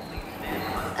 yeah?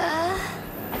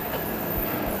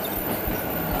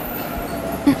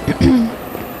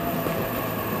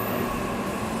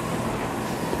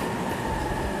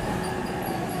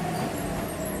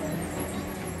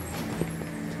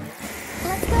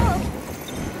 Let's go.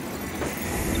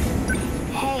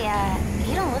 Hey,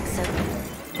 you don't look so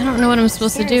good. I don't know what I'm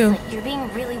supposed to do. Seriously, you're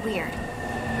being really weird.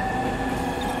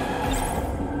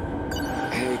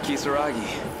 Hey,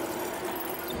 Kisaragi.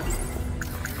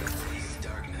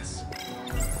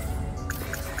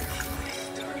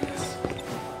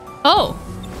 Oh.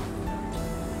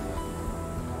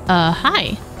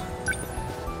 Hi.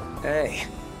 Hey,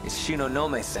 it's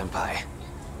Shinonome-senpai.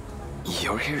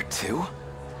 You're here too?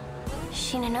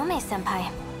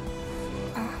 Shinonome-senpai.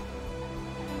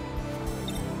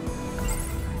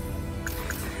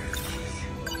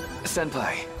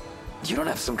 Senpai, you don't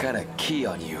have some kind of key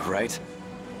on you, right?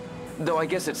 Though I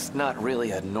guess it's not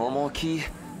really a normal key.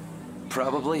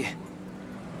 Probably.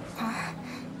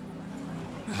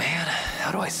 Man,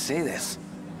 how do I say this?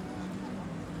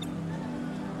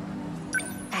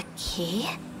 A key?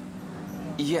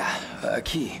 Yeah, a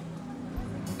key.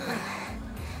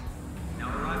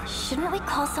 Shouldn't we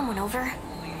call someone over?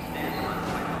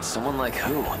 Someone like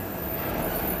who?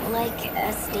 Like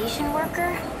a station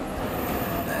worker?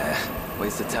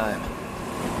 Waste of time.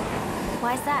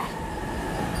 Why's that?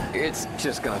 It's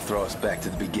just gonna throw us back to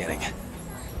the beginning.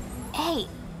 Hey,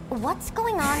 what's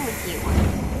going on with you?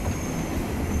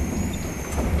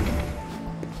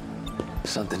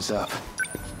 Something's up.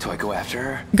 Do I go after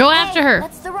her? Go after her.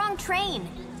 That's the wrong train.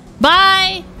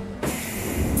 Bye.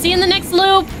 See you in the next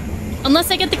loop.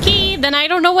 Unless I get the key, then I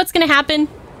don't know what's gonna happen.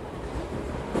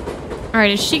 All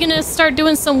right, is she gonna start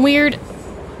doing some weird...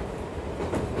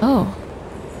 Oh.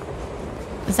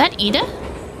 Is that Ida?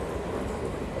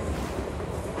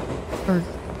 Or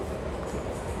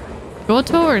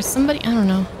Goto or somebody? I don't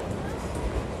know.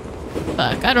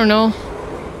 Fuck, I don't know.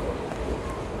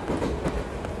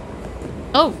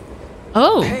 Oh.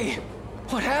 Oh. Hey,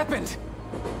 what happened?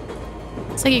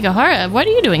 Sekigahara, what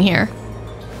are you doing here?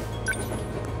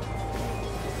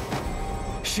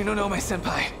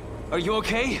 Shinonome-senpai, are you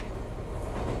okay?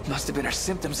 Must have been her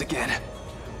symptoms again.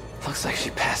 Looks like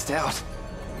she passed out.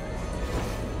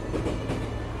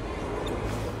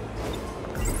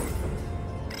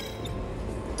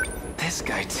 This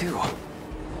guy too.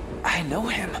 I know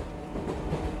him.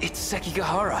 It's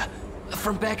Sekigahara,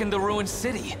 from back in the ruined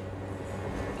city.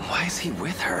 Why is he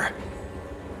with her?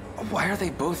 Why are they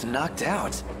both knocked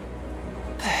out?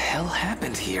 The hell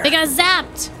happened here? They got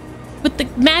zapped with the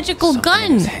magical Something in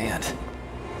gun. his hand.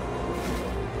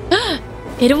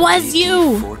 It was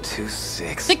you.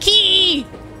 426. The key.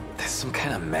 That's some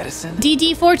kind of medicine?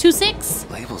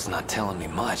 DD426. Label's not telling me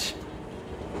much.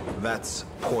 That's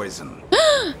poison.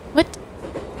 What?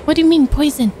 What do you mean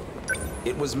poison?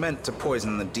 It was meant to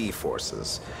poison the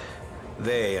D-forces.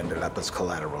 They ended up as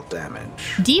collateral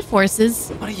damage. D-forces?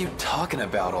 What are you talking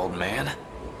about, old man?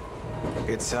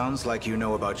 It sounds like you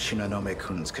know about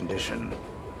Shinonome-kun's condition.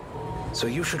 So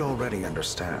you should already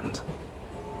understand.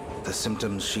 The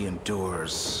symptoms she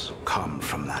endures come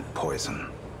from that poison.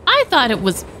 I thought it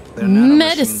was Their nanomachines are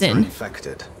medicine.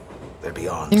 infected. They're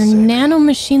beyond Their safe.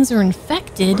 nanomachines are But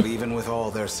infected. even with all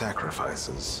their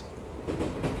sacrifices,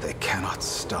 they cannot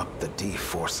stop the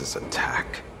D-forces'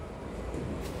 attack.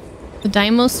 The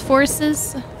Deimos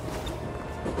forces.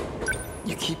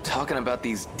 You keep talking about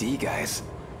these D guys.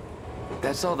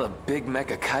 That's all the big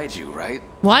mecha kaiju, right?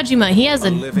 Wajima, he has A a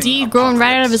living D growing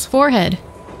right out of his forehead.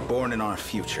 Born in our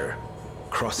future,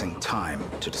 crossing time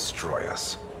to destroy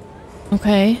us.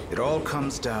 Okay. It all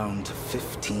comes down to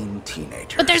 15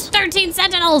 teenagers. But there's 13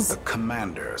 Sentinels! The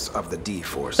commanders of the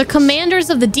D-forces. The commanders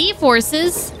of the D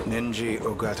forces? Nenji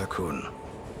Ogata-kun.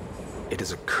 It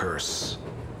is a curse.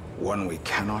 One we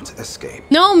cannot escape.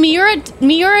 No,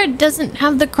 Miura doesn't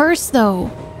have the curse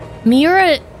though.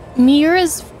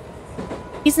 Miura's...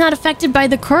 He's not affected by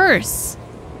the curse.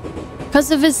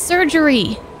 Because of his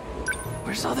surgery.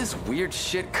 Where's all this weird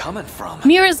shit coming from?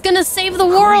 Miura's gonna save the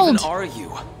Who world! even are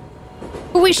you?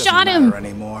 But we Doesn't shot him! matter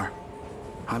anymore.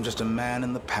 I'm just a man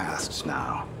in the past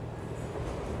now.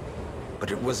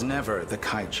 But it was never the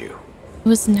kaiju. It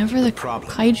was never the problem.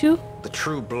 kaiju? The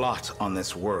true blot on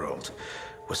this world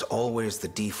was always the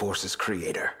D-force's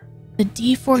creator. The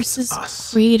D-force's It's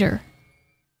us. creator.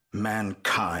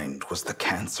 Mankind was the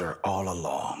cancer all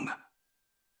along.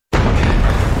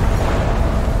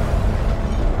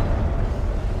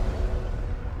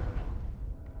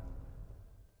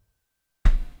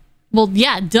 Well,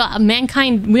 yeah, duh.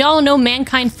 Mankind, we all know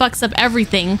mankind fucks up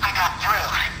everything. I got through.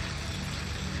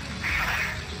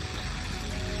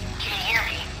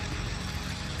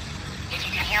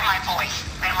 hear my voice,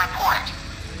 then report.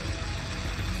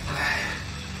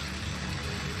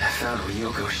 I found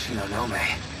Ryoko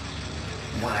Shinonome.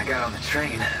 When I got on the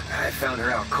train, I found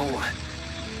her out cold.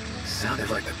 Sounded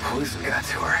like the poison got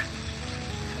to her.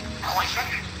 Poison?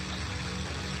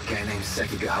 A guy named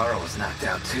Sekigahara was knocked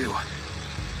out too.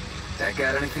 That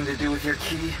got anything to do with your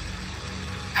key?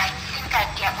 I think I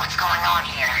get what's going on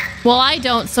here. Well, I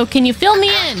don't, so can you fill me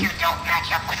in? You don't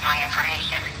match up with my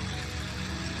information.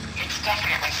 It's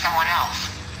definitely someone else.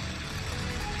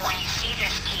 When you see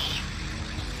this key,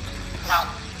 well,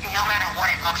 no matter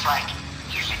what it looks like,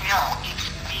 you should know it's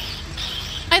the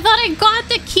key. I thought I got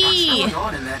the key. What's going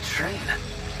on in that train?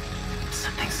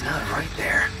 Something's not right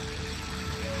there.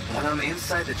 When I'm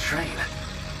inside the train,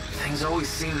 things always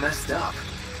seem messed up.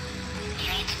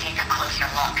 You need to take a closer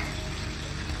look.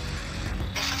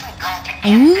 This isn't going to I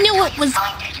end knew until it you was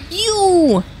find it.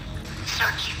 you.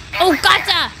 Search Oh, everywhere.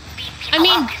 gotcha. Beat I people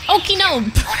mean, up if you need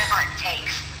Okino. to, whatever it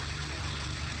takes.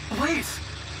 Wait!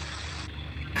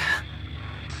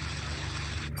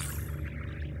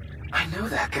 I know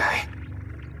that guy.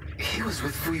 He was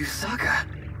with Fuyusaka.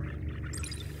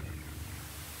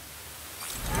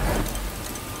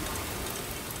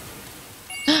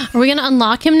 Are we gonna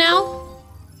unlock him now?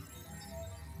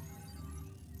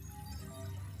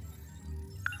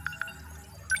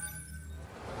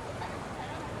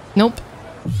 Nope.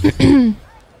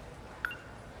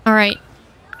 All right.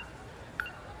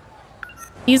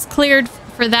 He's cleared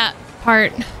for that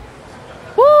part.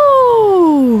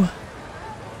 Woo!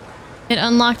 It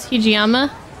unlocked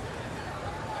Hijiyama.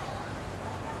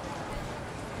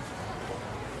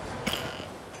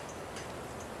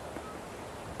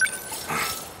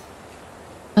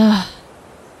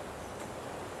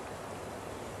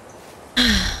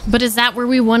 But is that where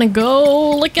we want to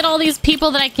go? Look at all these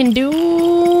people that I can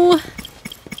do.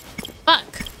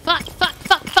 Fuck. Fuck, fuck,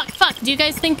 fuck, fuck, fuck. Do you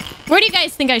guys think... Where do you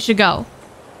guys think I should go?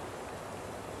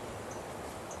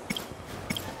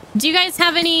 Do you guys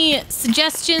have any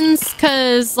suggestions?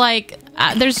 Because, like,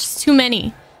 there's just too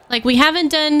many. Like, we haven't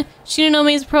done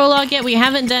Shinonome's prologue yet. We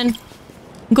haven't done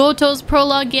Goto's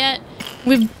prologue yet.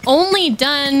 We've only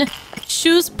done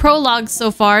Shu's prologue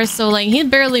so far. So, like, we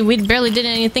barely did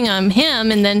anything on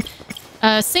him. And then,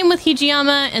 same with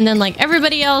Hijiyama. And then, like,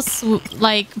 everybody else,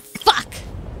 like, fuck.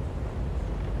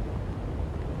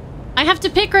 I have to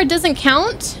pick or it doesn't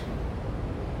count?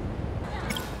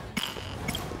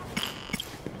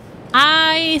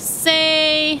 I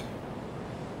say...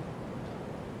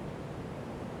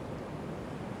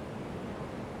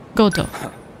 Goto.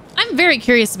 I'm very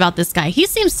curious about this guy. He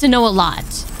seems to know a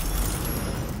lot.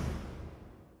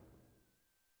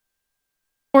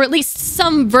 Or at least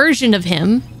some version of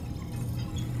him.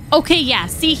 Okay, yeah.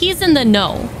 See, he's in the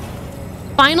know.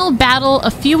 Final battle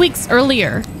a few weeks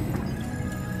earlier.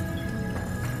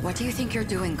 What do you think you're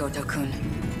doing, Goto-kun?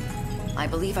 I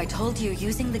believe I told you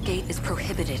using the gate is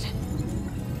prohibited.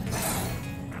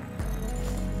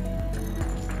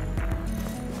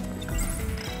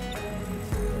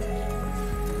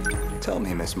 Tell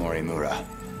me, Miss Morimura,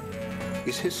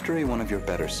 is history one of your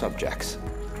better subjects?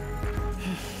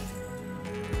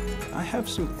 I have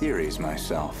some theories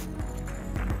myself.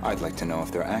 I'd like to know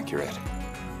if they're accurate.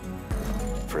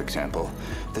 For example,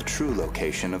 the true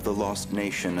location of the lost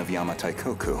nation of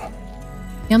Yamataikoku.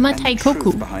 And the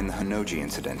truth behind the Honnouji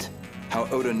incident. How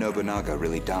Oda Nobunaga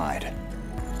really died.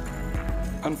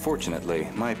 Unfortunately,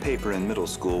 my paper in middle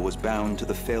school was bound to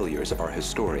the failures of our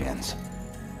historians.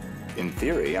 In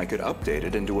theory, I could update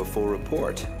it into a full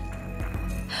report.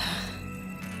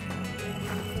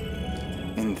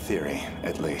 In theory,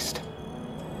 at least.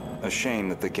 A shame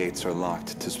that the gates are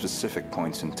locked to specific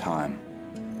points in time.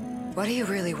 What are you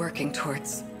really working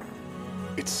towards?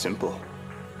 It's simple.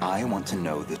 I want to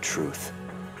know the truth.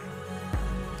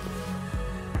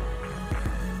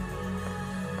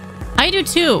 I do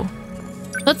too.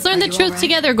 Let's learn the truth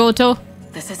together, Goto.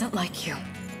 This isn't like you.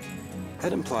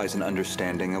 That implies an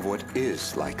understanding of what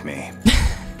is like me.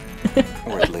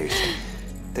 Or at least,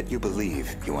 that you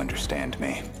believe you understand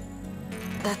me.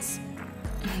 That's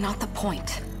not the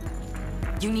point.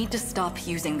 You need to stop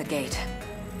using the gate.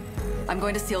 I'm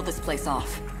going to seal this place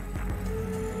off.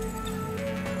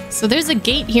 So there's a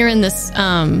gate here in this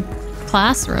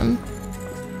classroom.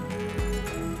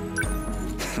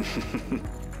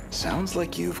 Sounds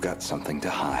like you've got something to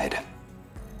hide.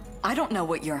 I don't know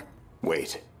what you're...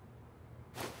 Wait.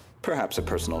 Perhaps a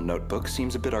personal notebook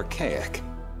seems a bit archaic,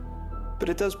 but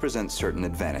it does present certain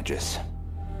advantages.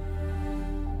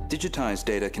 Digitized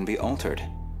data can be altered,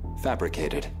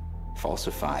 fabricated,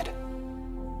 falsified.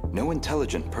 No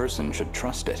intelligent person should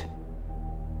trust it.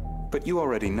 But you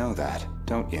already know that,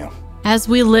 don't you? As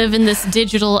we live in this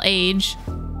digital age.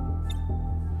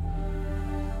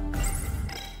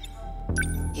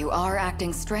 You are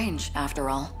acting strange, after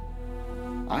all.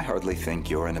 I hardly think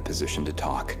you're in a position to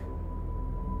talk.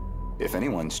 If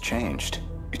anyone's changed,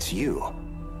 it's you.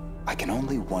 I can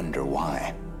only wonder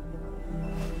why.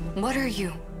 What are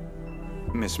you?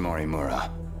 Miss Morimura,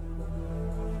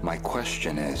 my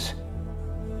question is,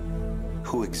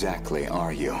 who exactly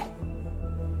are you?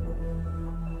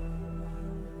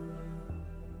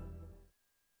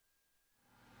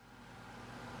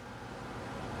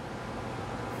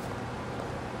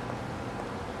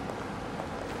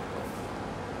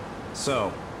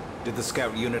 So, did the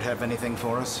scout unit have anything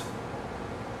for us?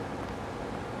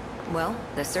 Well,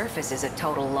 the surface is a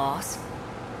total loss.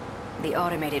 The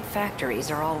automated factories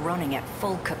are all running at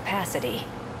full capacity.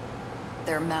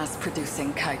 They're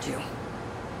mass-producing kaiju.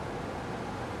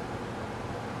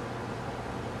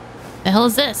 The hell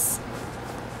is this?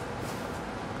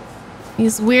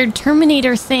 These weird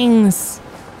Terminator things.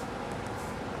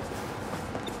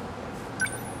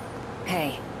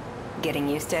 Hey, getting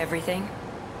used to everything?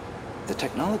 The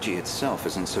technology itself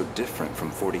isn't so different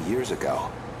from 40 years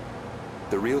ago.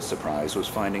 The real surprise was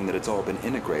finding that it's all been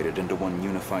integrated into one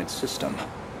unified system.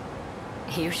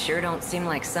 You sure don't seem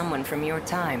like someone from your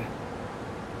time.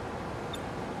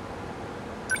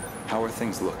 How are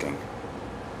things looking?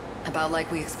 About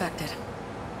like we expected.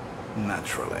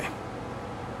 Naturally.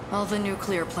 All the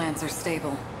nuclear plants are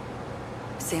stable.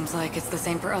 Seems like it's the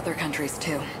same for other countries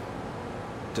too.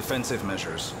 Defensive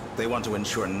measures. They want to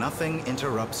ensure nothing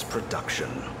interrupts production.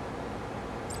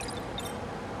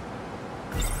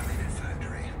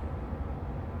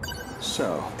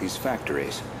 So, these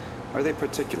factories, are they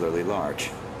particularly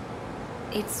large?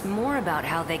 It's more about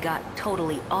how they got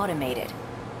totally automated.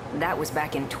 That was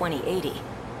back in 2080.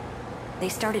 They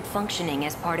started functioning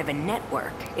as part of a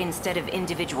network instead of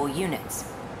individual units.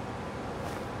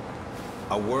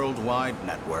 A worldwide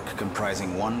network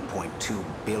comprising 1.2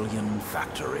 billion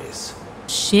factories.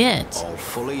 Shit. All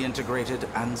fully integrated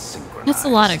and synchronized. That's a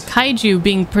lot of kaiju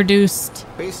being produced.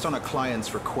 Based on a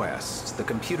client's request, the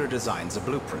computer designs a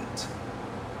blueprint.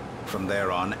 From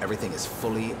there on, everything is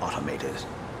fully automated.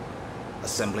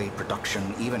 Assembly,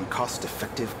 production, even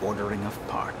cost-effective ordering of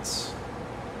parts.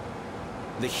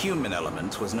 The human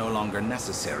element was no longer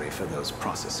necessary for those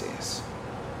processes.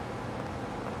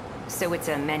 So it's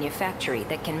a manufactory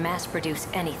that can mass-produce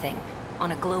anything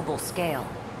on a global scale.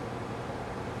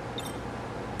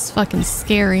 It's fucking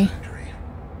scary.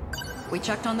 We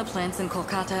checked on the plants in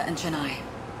Kolkata and Chennai.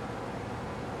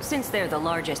 Since they're the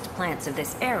largest plants of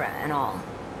this era and all,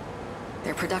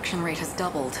 their production rate has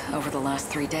doubled over the last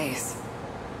 3 days.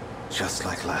 Just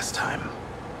like last time.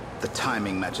 The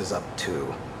timing matches up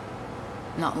too.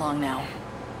 Not long now.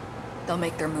 They'll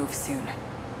make their move soon.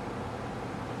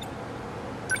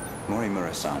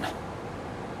 Morimura-san,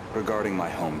 regarding my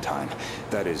home time,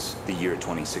 that is, the year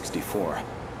 2064,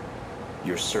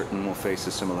 you're certain we'll face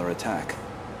a similar attack?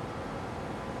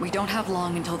 We don't have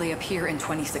long until they appear in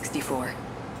 2064.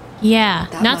 Yeah,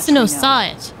 That much Natsuno we saw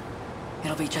know. it.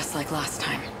 It'll be just like last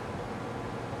time.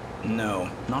 No,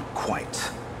 not quite.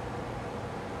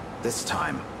 This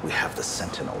time, we have the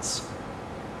Sentinels.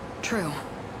 True.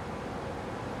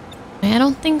 I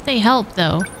don't think they help,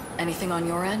 though. Anything on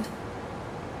your end?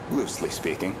 Loosely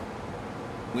speaking.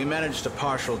 We managed a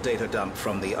partial data dump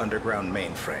from the underground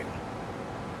mainframe.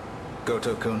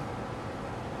 Goto-kun?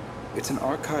 It's an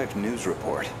archived news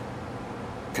report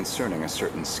concerning a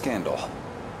certain scandal.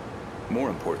 More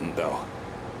important, though,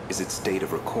 is its date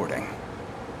of recording.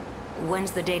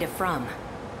 When's the data from?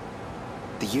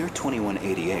 The year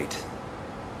 2188.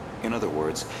 In other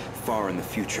words, far in the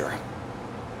future.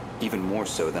 Even more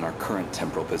so than our current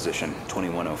temporal position,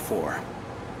 2104.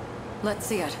 Let's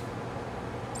see it.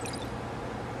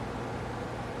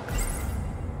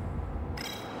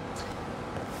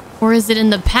 Or is it in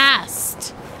the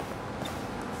past?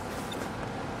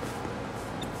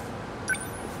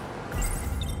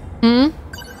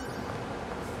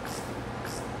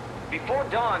 Before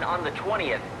dawn on the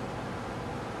 20th,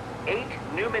 8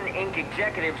 Newman Inc.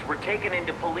 executives were taken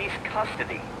into police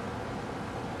custody,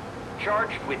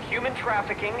 charged with human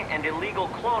trafficking and illegal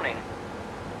cloning.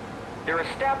 Their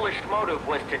established motive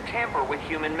was to tamper with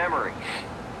human memories.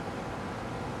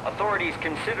 Authorities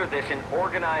consider this an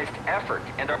organized effort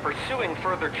and are pursuing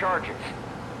further charges.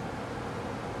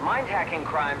 Mind-hacking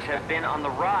crimes have been on the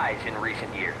rise in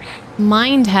recent years.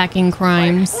 Mind-hacking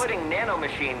crimes. By exploiting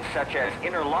nanomachines such as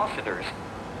interlocutors,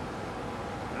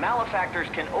 malefactors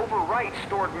can overwrite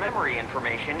stored memory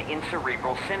information in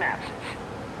cerebral synapses.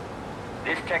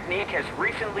 This technique has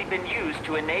recently been used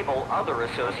to enable other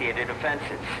associated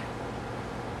offenses.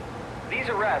 These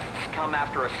arrests come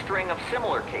after a string of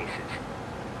similar cases,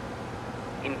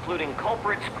 including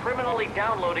culprits criminally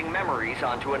downloading memories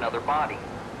onto another body.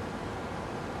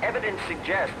 Evidence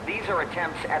suggests these are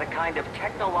attempts at a kind of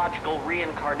technological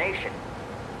reincarnation.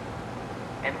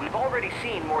 And we've already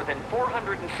seen more than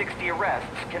 460 arrests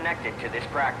connected to this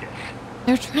practice.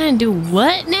 They're trying to do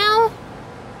what now?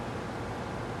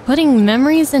 Putting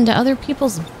memories into other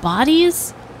people's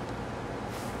bodies?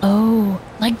 Oh,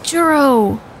 like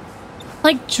Juro.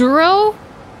 Like Juro?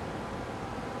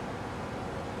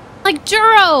 Like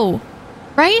Juro,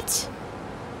 right?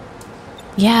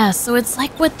 Yeah, so it's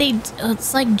like what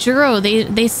it's like Juro.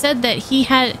 They said that he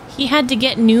had to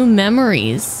get new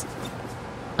memories.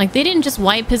 Like they didn't just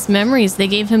wipe his memories, they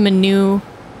gave him a new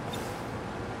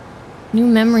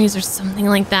memories or something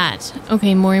like that.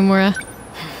 Okay, Morimura.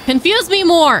 Confuse me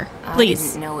more, please. I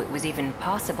didn't know it was even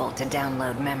possible to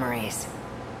download memories.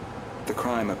 The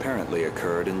crime apparently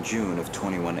occurred in June of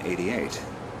 2188.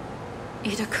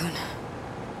 Ida-kun.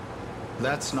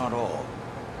 That's not all.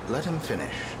 Let him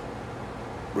finish.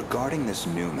 Regarding this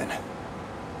Newman,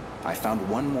 I found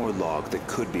one more log that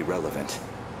could be relevant.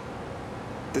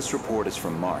 This report is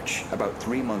from March, about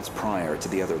 3 months prior to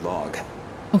the other log.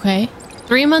 Okay.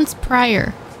 3 months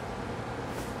prior.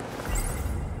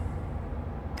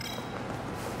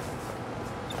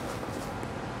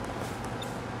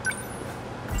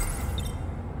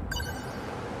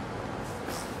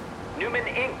 Newman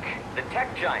Inc., the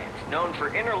tech giant known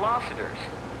for interlocutors,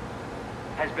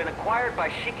 has been acquired by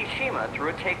Shikishima through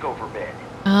a takeover bid.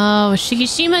 Oh,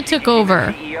 Shikishima took over.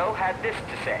 The CEO had this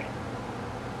to say.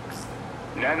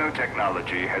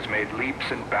 Nanotechnology has made leaps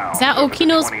and bounds. Is that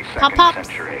Okino's pop-ups?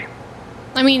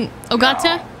 I mean,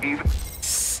 Ogata?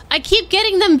 I keep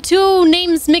getting them two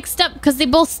names mixed up because they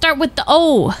both start with the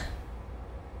O.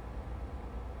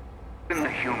 The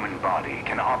human body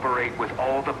can operate with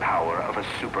all the power of a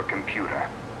supercomputer.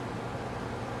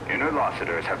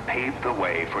 Interlocutors have paved the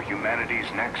way for humanity's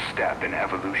next step in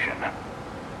evolution.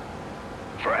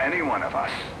 For any one of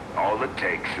us, all it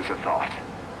takes is a thought.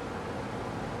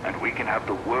 And we can have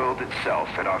the world itself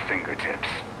at our fingertips.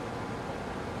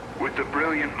 With the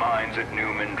brilliant minds at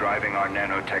Newman driving our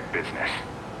nanotech business,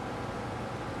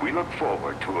 we look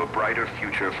forward to a brighter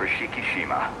future for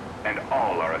Shikishima and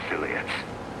all our affiliates.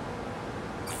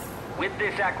 With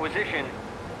this acquisition,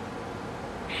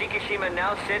 Shikishima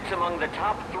now sits among the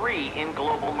top 3 in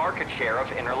global market share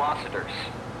of interlocutors.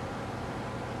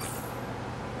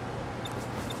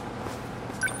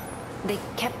 They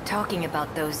kept talking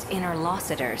about those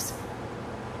interlocutors.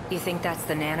 You think that's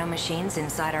the nanomachines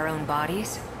inside our own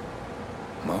bodies?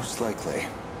 Most likely.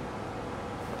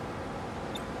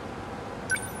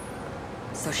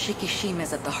 So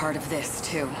Shikishima's at the heart of this,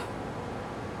 too.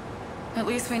 At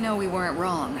least we know we weren't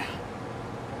wrong.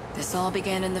 This all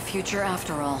began in the future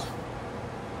after all.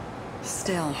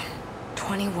 Still,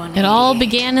 2188. It all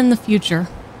began in the future.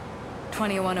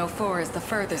 2104 is the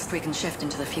furthest we can shift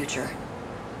into the future.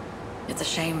 It's a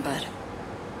shame, but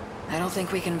I don't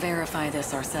think we can verify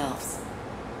this ourselves.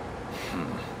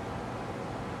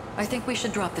 I think we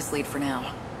should drop this lead for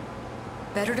now.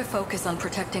 Better to focus on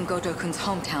protecting Gotokun's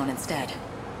hometown instead.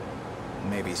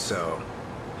 Maybe so.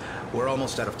 We're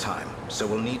almost out of time, so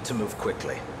we'll need to move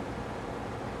quickly.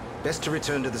 Best to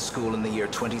return to the school in the year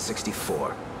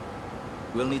 2064.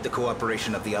 We'll need the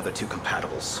cooperation of the other 2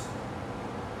 compatibles.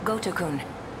 Gotokun,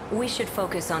 we should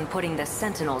focus on putting the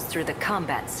Sentinels through the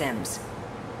combat sims.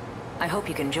 I hope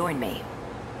you can join me.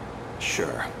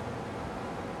 Sure.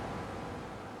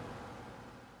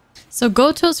 So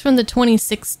Goto's from the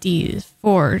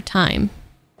 2064 time.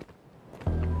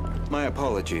 My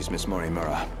apologies, Miss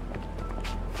Morimura.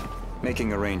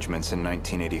 Making arrangements in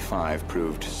 1985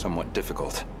 proved somewhat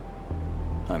difficult.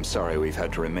 I'm sorry we've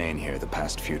had to remain here the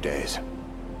past few days.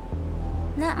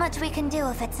 Not much we can do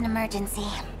if it's an emergency.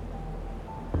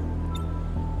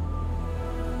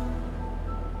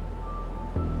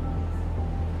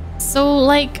 So,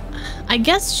 like, I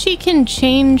guess she can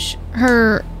change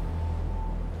her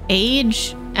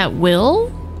age at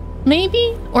will?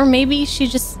 Maybe? Or maybe she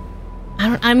just...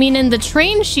 I mean, in the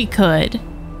train she could.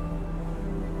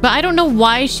 But I don't know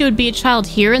why she would be a child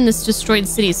here in this destroyed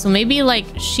city. So maybe, like,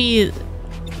 she's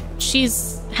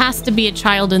has to be a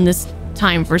child in this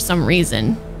time for some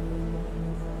reason.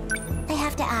 I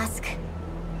have to ask.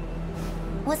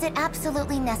 Was it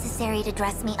absolutely necessary to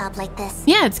dress me up like this?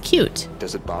 Yeah, it's cute.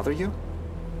 Does it bother you?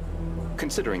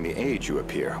 Considering the age you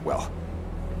appear, well,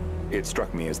 it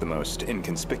struck me as the most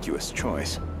inconspicuous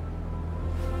choice.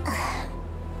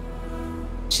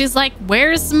 She's like,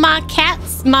 where's my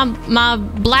my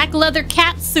black leather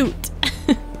cat suit?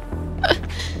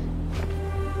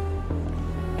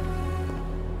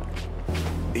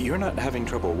 You're not having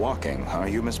trouble walking, are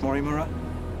you, Miss Morimura?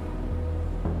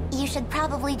 You should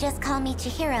probably just call me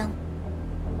Chihiro.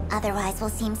 Otherwise we'll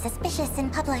seem suspicious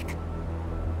in public.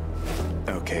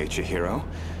 Okay, Chihiro.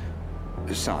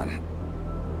 San.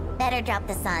 Better drop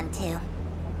the san, too.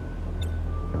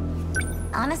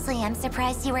 Honestly, I'm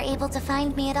surprised you were able to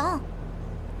find me at all.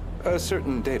 A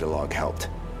certain data log helped.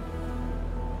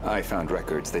 I found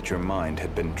records that your mind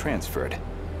had been transferred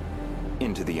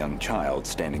into the young child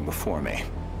standing before me.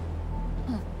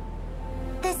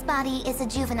 This body is a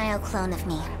juvenile clone of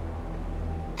me.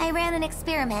 I ran an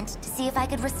experiment to see if I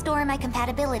could restore my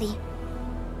compatibility.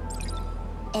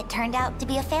 It turned out to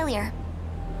be a failure.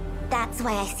 That's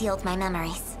why I sealed my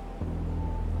memories.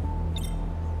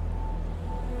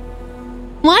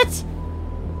 What?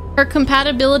 Her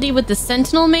compatibility with the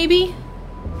Sentinel, maybe?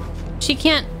 She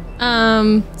can't,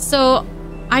 so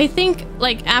I think,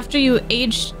 like, after you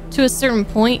age to a certain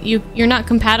point, you're not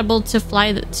compatible to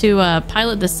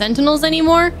pilot the Sentinels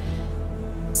anymore.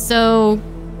 So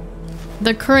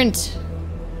the current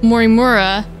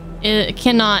Morimura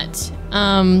cannot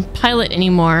pilot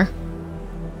anymore.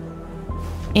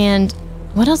 And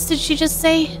what else did she just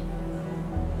say?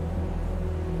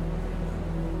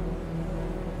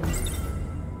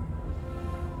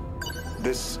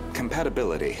 This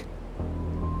compatibility,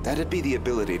 that'd be the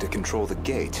ability to control the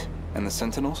gate and the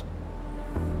Sentinels?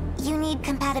 You need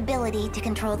compatibility to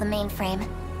control the mainframe.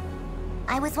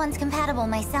 I was once compatible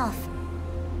myself.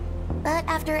 But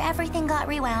after everything got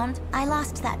rewound, I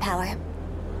lost that power.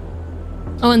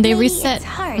 Oh, and they Maybe reset it's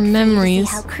hard memories. For you to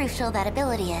see how crucial that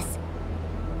ability is.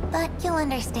 But you'll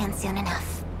understand soon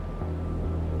enough.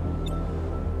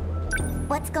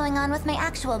 What's going on with my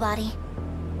actual body?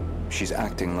 She's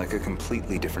acting like a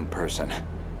completely different person.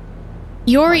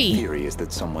 Yori! My theory is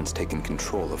that someone's taken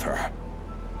control of her.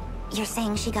 You're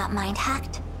saying she got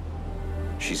mind-hacked?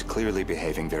 She's clearly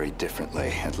behaving very differently,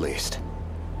 at least.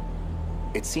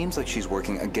 It seems like she's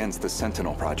working against the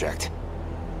Sentinel project.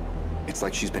 It's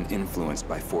like she's been influenced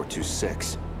by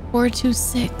 426.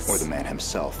 426. Or the man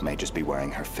himself may just be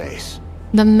wearing her face.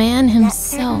 The man That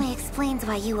himself. certainly explains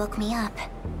why you woke me up.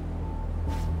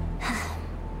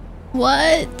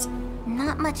 What?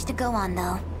 Not much to go on,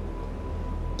 though.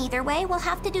 Either way, we'll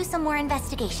have to do some more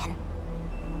investigation.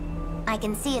 I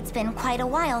can see it's been quite a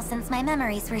while since my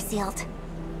memories were sealed.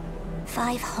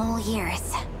 5 whole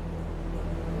years.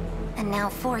 And now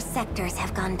 4 sectors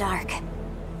have gone dark.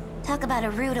 Talk about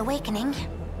a rude awakening.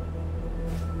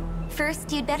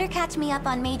 First, you'd better catch me up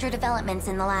on major developments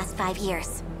in the last 5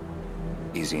 years.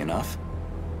 Easy enough.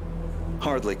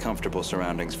 Hardly comfortable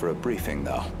surroundings for a briefing,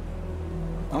 though.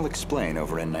 I'll explain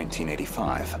over in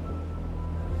 1985.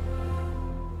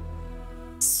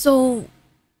 So,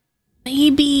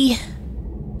 maybe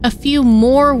a few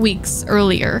more weeks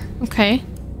earlier. Okay.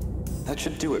 That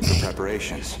should do it for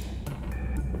preparations.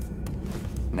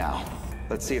 Now,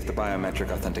 let's see if the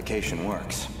biometric authentication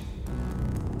works.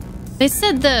 They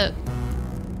said the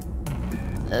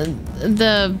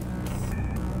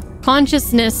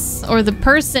consciousness or the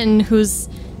person who's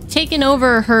taken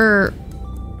over her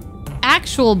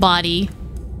actual body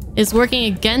is working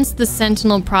against the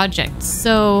Sentinel project.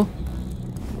 So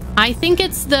I think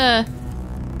it's the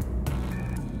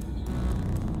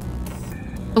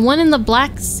one in the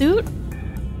black suit,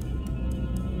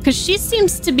 because she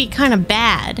seems to be kind of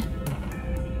bad.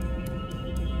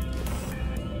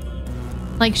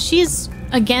 Like, she's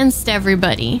against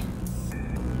everybody.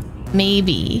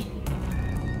 Maybe.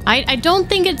 I don't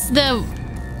think it's the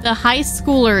high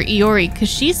schooler Iori, because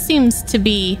she seems to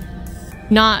be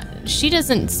not... She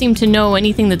doesn't seem to know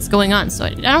anything that's going on, so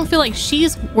I don't feel like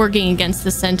she's working against the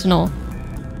Sentinel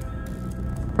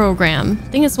program. I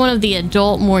think it's one of the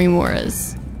adult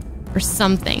Morimuras or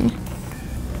something.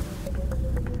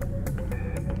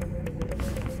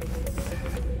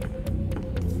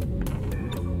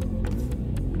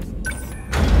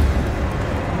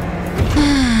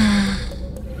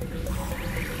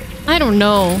 I don't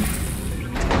know.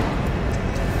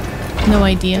 No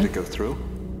idea. Did it go through?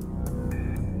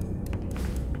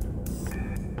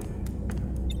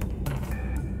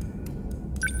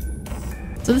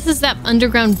 So this is that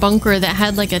underground bunker that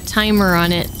had like a timer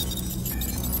on it.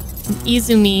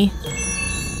 Izumi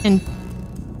and...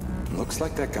 Looks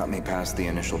like that got me past the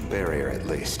initial barrier at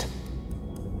least.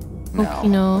 Okino.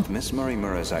 Now, with Miss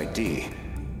Morimura's ID,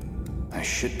 I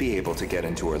should be able to get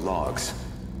into her logs.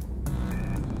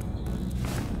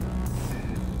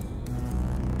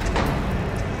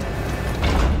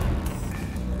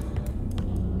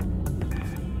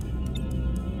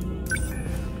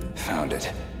 Found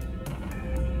it.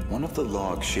 One of the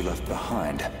logs she left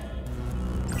behind.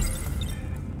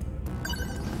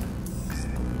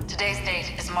 Today's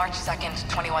date is March 2nd,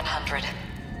 2100.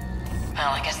 Well,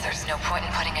 I guess there's no point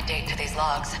in putting a date to these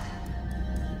logs.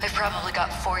 They've probably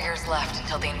got 4 years left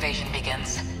until the invasion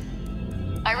begins.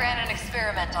 I ran an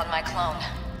experiment on my clone.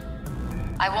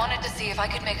 I wanted to see if I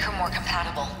could make her more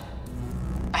compatible.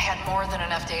 I had more than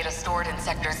enough data stored in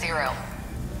Sector 0.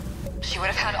 She would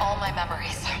have had all my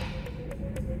memories.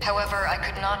 However, I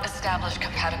could not establish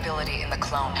compatibility in the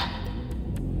clone.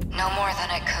 No more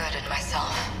than I could in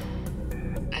myself.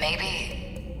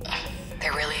 Maybe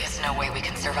there really is no way we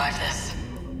can survive this.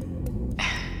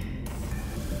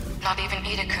 Not even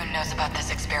Ida-kun knows about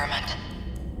this experiment.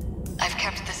 I've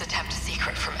kept this attempt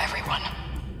secret from everyone.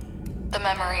 The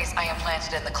memories I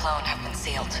implanted in the clone have been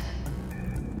sealed.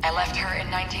 I left her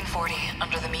in 1940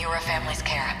 under the Miura family's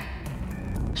care.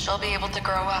 She'll be able to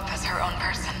grow up as her own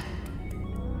person.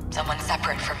 Someone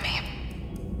separate from me.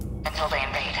 Until they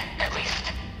invade, at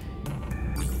least.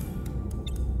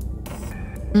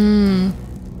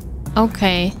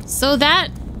 Okay, so that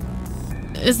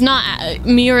is not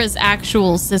Miura's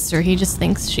actual sister. He just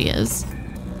thinks she is.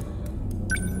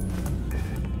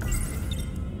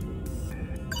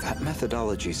 That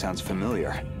methodology sounds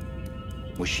familiar.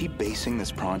 Was she basing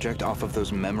this project off of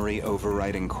those memory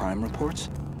overriding crime reports?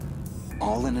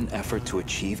 All in an effort to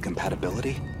achieve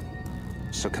compatibility?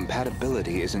 So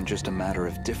compatibility isn't just a matter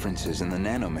of differences in the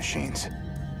nanomachines.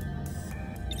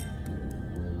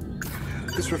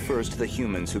 This refers to the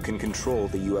humans who can control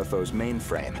the UFO's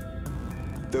mainframe.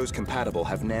 Those compatible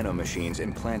have nanomachines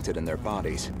implanted in their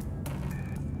bodies.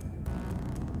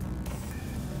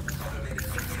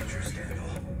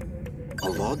 A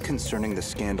log concerning the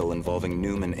scandal involving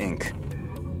Newman Inc.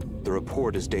 The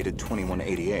report is dated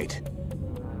 2188.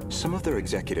 Some of their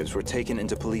executives were taken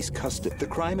into police custody. The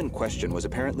crime in question was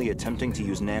apparently attempting to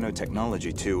use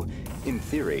nanotechnology to, in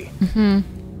theory,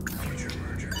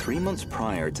 3 months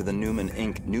prior to the Newman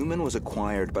Inc., Newman was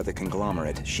acquired by the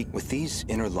conglomerate. With these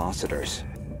interlocutors,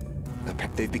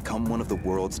 they've become one of the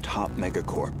world's top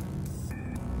megacorp.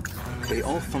 They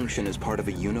all function as part of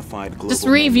a unified global just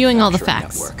reviewing all the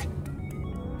facts. Network.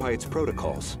 By its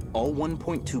protocols, all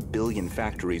 1.2 billion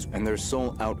factories and their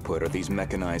sole output are these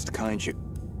mechanized kaiju.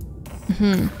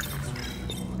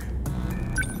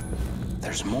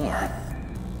 There's more.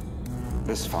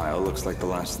 This file looks like the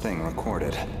last thing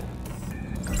recorded.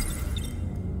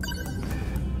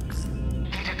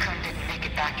 Ida-kun didn't make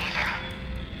it back either.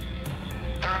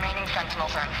 The remaining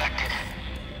Sentinels are infected.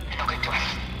 No good to us.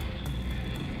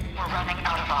 We're running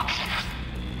out of options.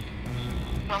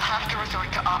 We'll have to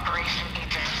resort to Operation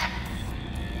Aegis.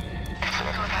 If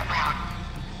we go that route,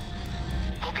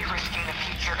 we'll be risking the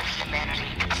future of humanity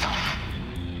itself.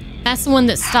 That's the one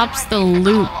that stops the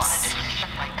loops.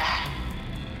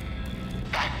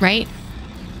 Right?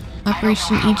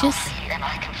 Operation Aegis? And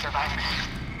I can survive this.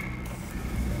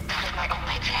 This is my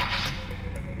only chance.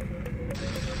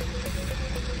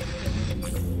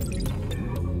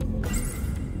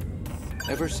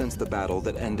 Ever since the battle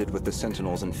that ended with the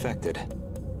Sentinels infected,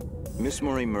 Miss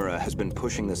Morimura has been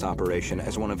pushing this operation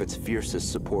as one of its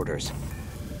fiercest supporters.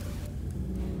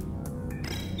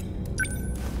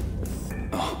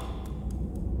 Oh.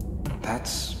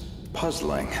 That's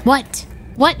puzzling. What?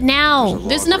 What now?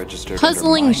 There's enough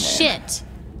puzzling shit.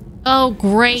 Oh,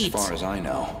 great. As far as I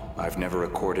know, I've never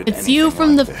recorded it's you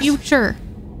from the future.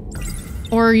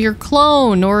 Or your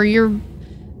clone, or your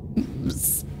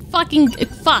fucking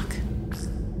fuck.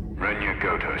 Nenji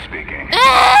Ogata speaking.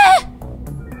 Ah!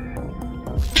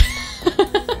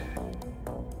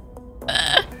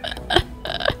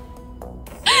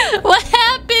 What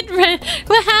happened?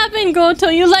 What happened, Goto?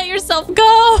 You let yourself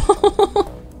go.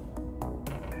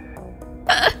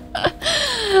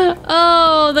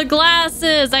 Oh, the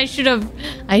glasses. I should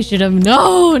have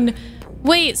known.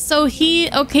 Wait, so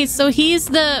okay, so he's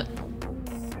the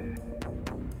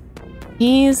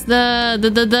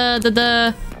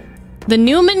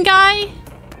Newman guy?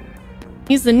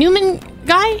 He's the Newman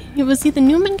guy? Was he the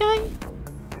Newman guy?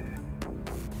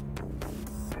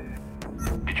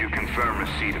 Did you confirm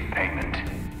receipt of payment?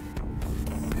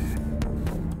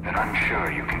 And I'm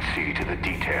sure you can see to the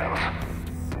details.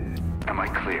 Am I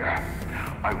clear?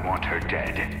 I want her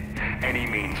dead. Any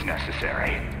means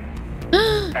necessary.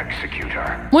 Execute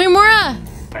her. Morimura!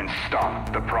 And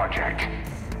stop the project.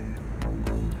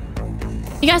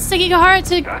 You got Sekigahara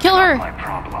to kill her. My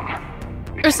problem.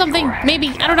 Or something, maybe.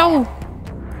 I don't know.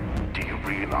 Do you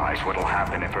realize what'll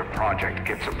happen if her project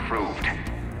gets approved?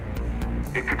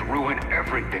 It could ruin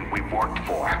everything we've worked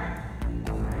for.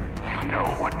 You know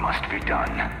what must be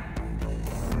done.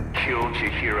 Kill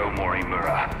Chihiro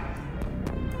Morimura.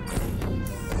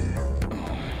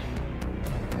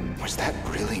 Was that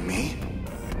really me?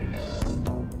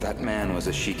 That man was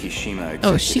a Shikishima executive.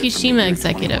 Oh, Shikishima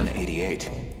executive.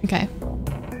 2188. Okay.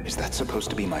 Is that supposed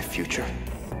to be my future?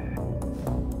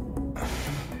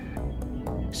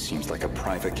 Seems like a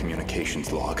private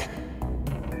communications log.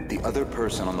 The other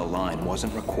person on the line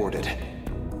wasn't recorded.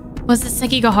 Was it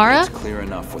Sekigahara? It's clear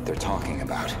enough what they're talking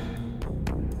about.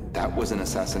 That was an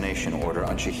assassination order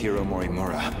on Chihiro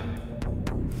Morimura,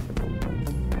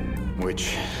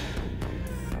 which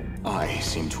I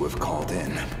seem to have called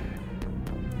in.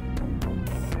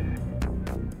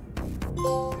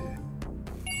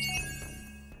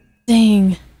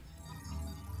 Dang.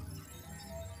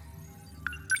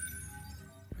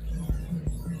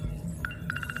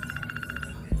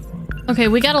 Okay,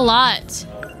 we got a lot.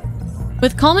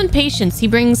 With calm and patience, he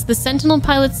brings the Sentinel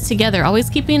pilots together, always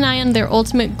keeping an eye on their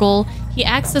ultimate goal. He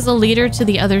acts as a leader to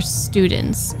the other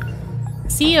students.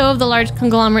 CEO of the large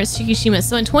conglomerate Shikishima.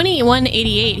 So in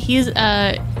 2188,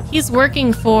 he's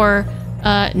working for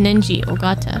Nenji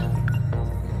Ogata.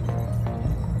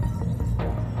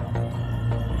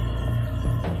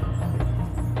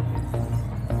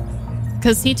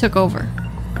 Because he took over,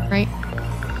 right?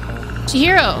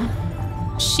 Chihiro.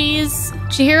 She's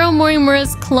Chihiro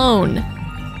Morimura's clone.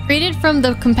 Created from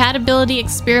the compatibility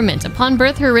experiment. Upon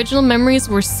birth, her original memories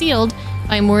were sealed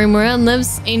by Morimura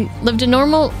and lived a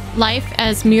normal life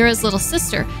as Miura's little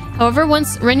sister. However,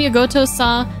 once Renya Goto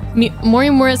saw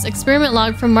Morimura's experiment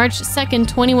log from March 2nd,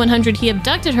 2100, he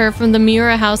abducted her from the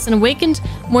Miura house and awakened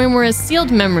Morimura's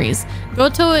sealed memories.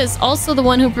 Goto is also the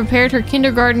one who prepared her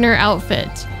kindergartner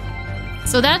outfit.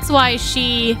 So that's why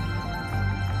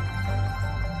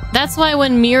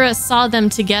when Miura saw them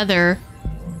together,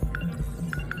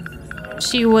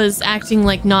 she was acting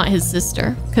like not his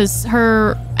sister, because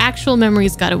her actual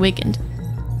memories got awakened.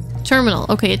 Terminal.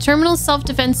 Okay, a terminal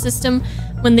self-defense system.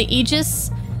 When the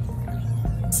Aegis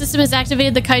system is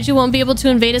activated, the kaiju won't be able to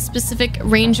invade a specific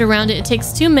range around it. It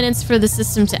takes 2 minutes for the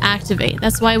system to activate.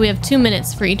 That's why we have 2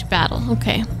 minutes for each battle.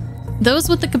 Okay. Those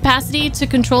with the capacity to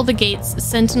control the gates,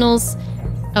 Sentinels...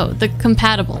 Oh, the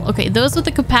compatible. Okay, those with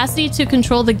the capacity to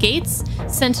control the gates,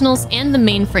 Sentinels, and the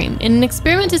mainframe. In an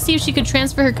experiment to see if she could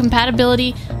transfer her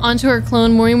compatibility onto her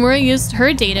clone, Morimura used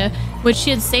her data, which she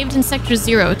had saved in Sector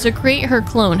 0, to create her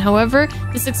clone. However,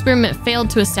 this experiment failed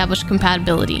to establish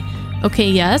compatibility. Okay,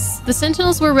 yes. The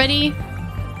Sentinels were ready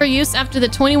for use after the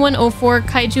 2104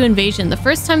 Kaiju invasion. The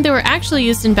first time they were actually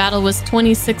used in battle was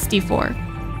 2064.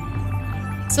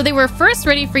 So they were first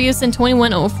ready for use in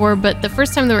 2104, but the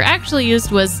first time they were actually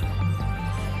used was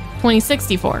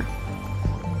 2064.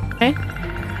 Okay.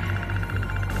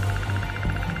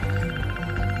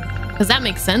 Does that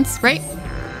make sense, right?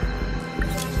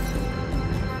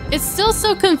 It's still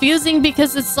so confusing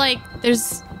because it's like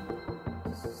there's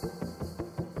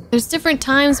different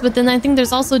times, but then I think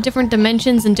there's also different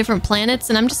dimensions and different planets,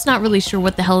 and I'm just not really sure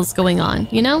what the hell is going on,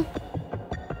 you know?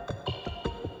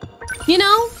 You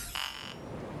know?